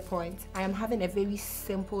straight to the point. I am having a very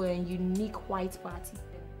simple and unique white party.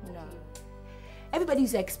 No.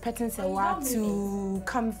 Everybody's expecting Sewa to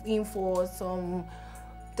come in for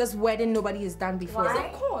this wedding nobody has done before.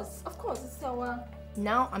 Of course, it's our...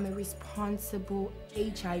 Now I'm a responsible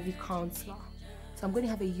HIV counselor. So I'm going to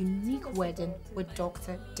have a unique wedding with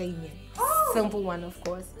Dr. Damien. Simple one, of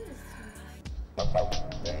course.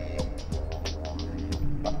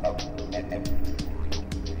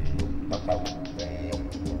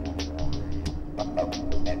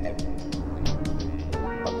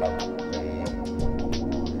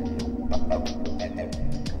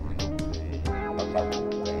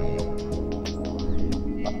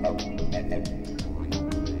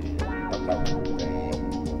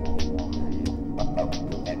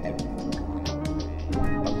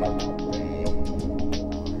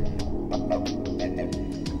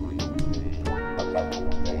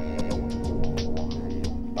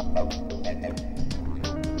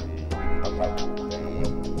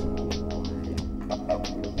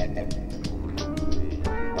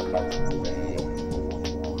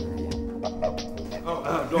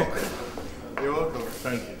 Doc. You're welcome.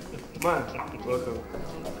 Thank you. Man, welcome.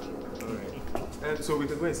 Alright. So we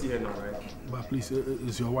can go and see her now, right? But please,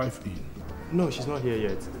 is your wife in? No, she's not here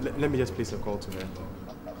yet. Let me just place a call to her.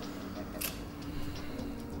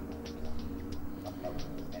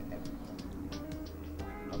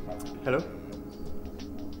 Hello?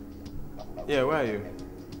 Yeah, where are you?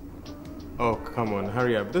 Oh, come on,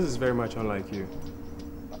 hurry up. This is very much unlike you.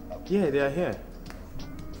 Yeah, they are here.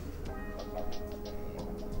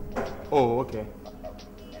 Oh, okay.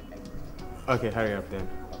 Okay, hurry up then.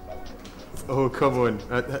 Oh, come on.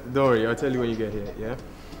 Don't worry, I'll tell you when you get here, yeah?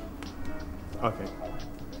 Okay.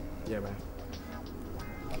 Yeah, bye.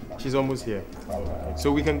 She's almost here. Okay.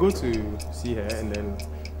 So we can go to see her and then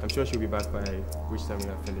I'm sure she'll be back by which time we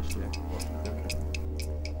have finished, yeah? Okay.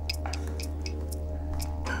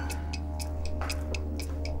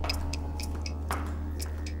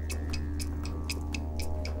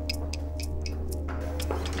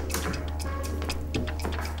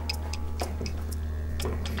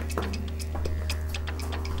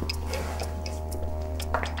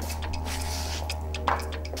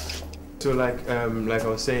 So like I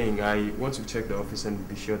was saying, I want to check the office and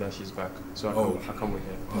be sure that she's back. So I'll come with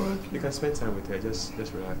her. Right. You can spend time with her, just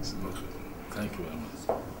relax. Okay. Thank you very much.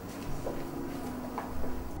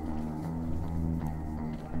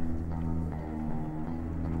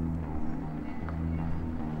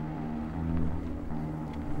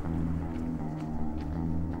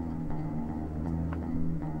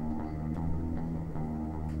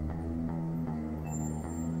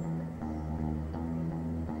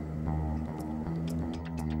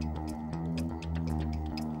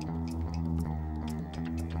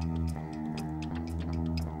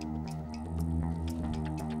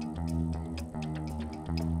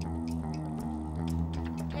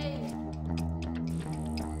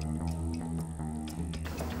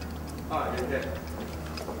 Ah, you're there. I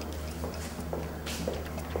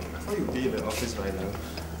thought you'd be in the office right now.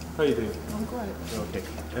 How are you doing? I'm good. Okay.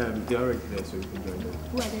 They're already there, so you can join them.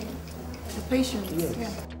 Who are they? The patients? Yes.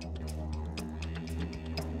 Yeah.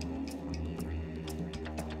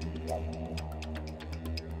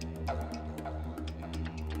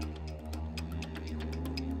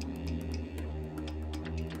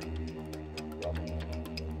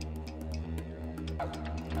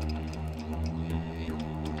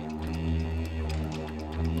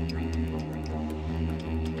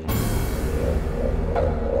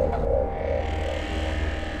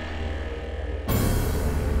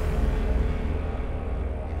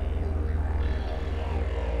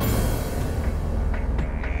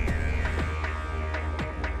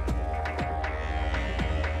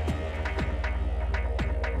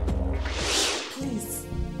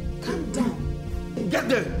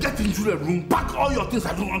 Get into the room, pack all your things.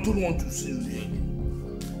 I don't want to see you here.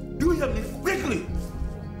 Do you hear me? Quickly!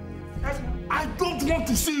 I don't want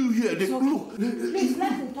to see you here. Look, please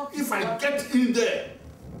let him talk. If I get in there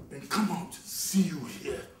and come out, see you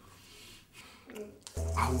here,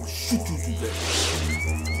 I will shoot you to death.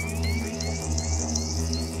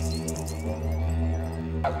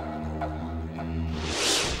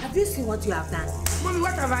 Have you seen what you have done? Mommy,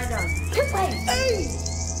 what have I done? Keep quiet. Hey!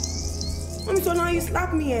 Mommy, so now you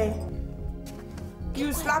slap me, eh?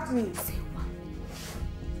 You slap me.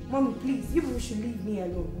 Mommy, please, you should leave me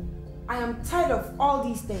alone. I am tired of all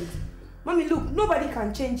these things. Mommy, look, nobody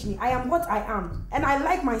can change me. I am what I am. And I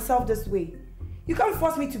like myself this way. You can't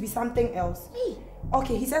force me to be something else.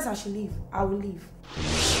 Okay, he says I should leave. I will leave.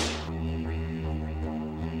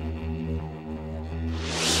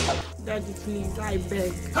 Daddy, please, I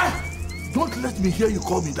beg. Hey! Don't let me hear you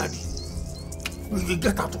call me daddy. You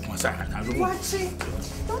get out of my sight. I don't want.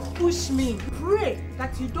 Uchechi, don't push me. Pray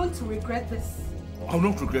that you don't regret this. I'll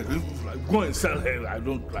not regret it. Like, go and sell her. I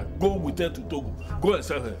don't like go with her to Togo. Go and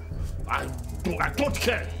sell her. I don't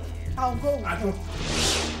care. I'll go with I don't.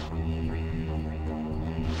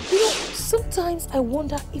 You know, sometimes I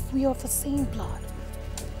wonder if we are of the same blood.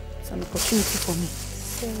 It's an opportunity for me.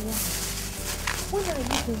 So, when are you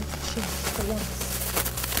going to change for once?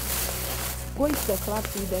 Going to the club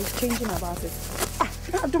today, there's changing about it.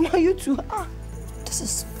 Adoma, you too. This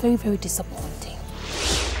is very, very disappointing.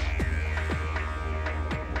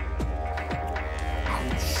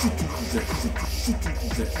 Shoot you.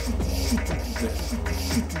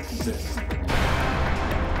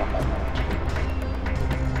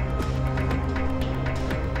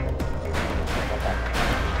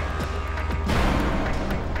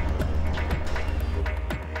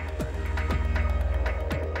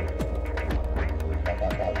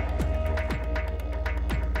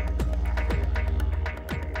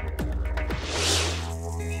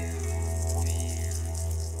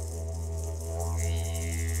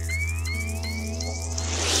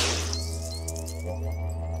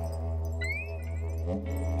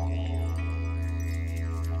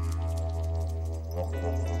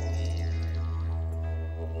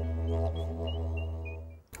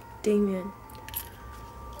 Damien,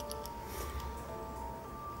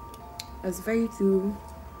 it's very true.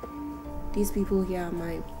 These people here are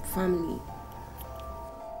my family.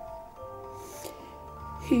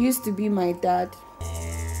 He used to be my dad,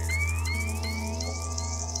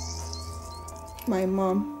 my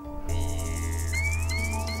mom,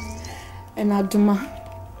 and Adoma,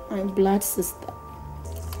 my blood sister.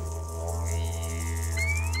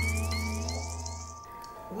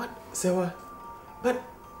 What, Sewa? But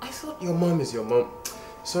I thought your mom is your mom.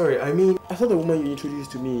 Sorry, I mean, I thought the woman you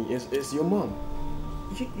introduced to me is your mom.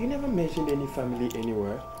 You never mentioned any family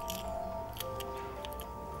anywhere.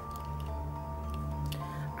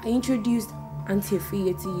 I introduced Auntie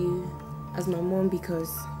Efia to you as my mom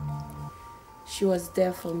because she was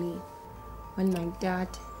there for me when my dad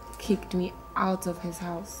kicked me out of his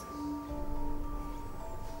house.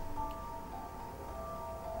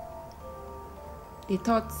 They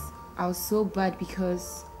thought I was so bad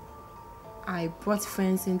because I brought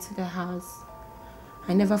friends into the house.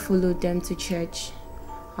 I never followed them to church.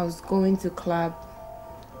 I was going to club.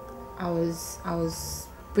 I was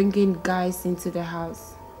bringing guys into the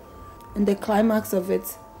house. And the climax of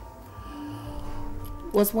it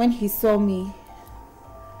was when he saw me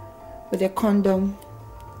with a condom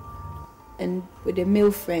and with a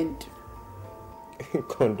male friend.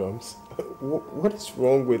 Condoms? What is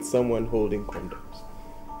wrong with someone holding condoms?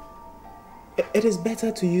 It is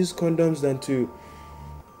better to use condoms than to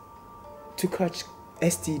catch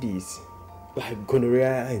STDs like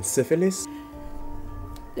gonorrhea and syphilis.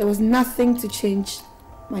 There was nothing to change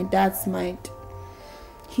my dad's mind.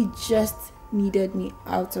 He just needed me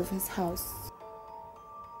out of his house.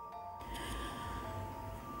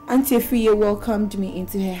 Auntie Efia welcomed me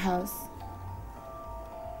into her house.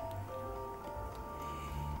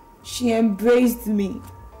 She embraced me.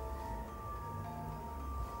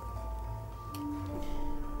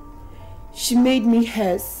 She made me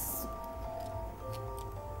hers.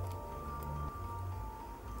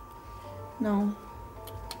 Now,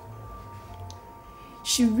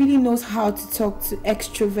 She really knows how to talk to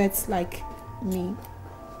extroverts like me.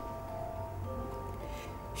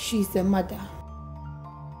 She's the mother.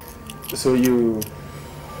 So you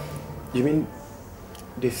mean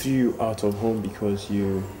they threw you out of home because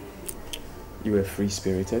you were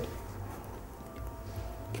free-spirited?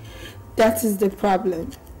 That is the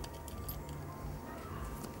problem.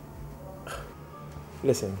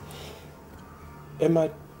 Listen, it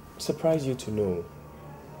might surprise you to know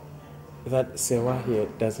that Sewa here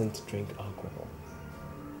doesn't drink alcohol.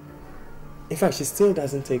 In fact, she still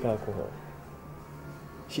doesn't take alcohol.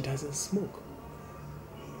 She doesn't smoke.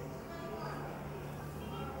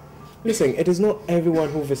 Listen, it is not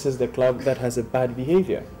everyone who visits the club that has a bad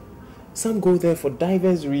behavior. Some go there for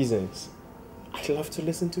diverse reasons. I love to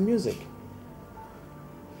listen to music.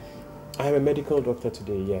 I am a medical doctor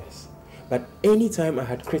today, yes. But anytime I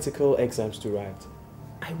had critical exams to write,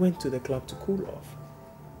 I went to the club to cool off.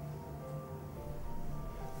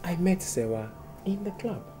 I met Sewa in the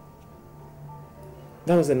club.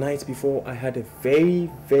 That was the night before I had a very,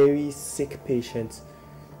 very sick patient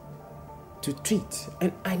to treat,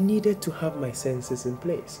 and I needed to have my senses in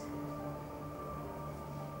place.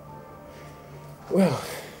 Well,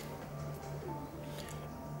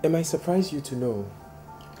 it might surprise you to know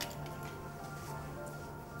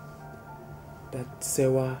that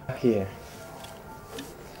Sewa here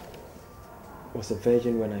was a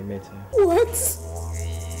virgin when I met her. What?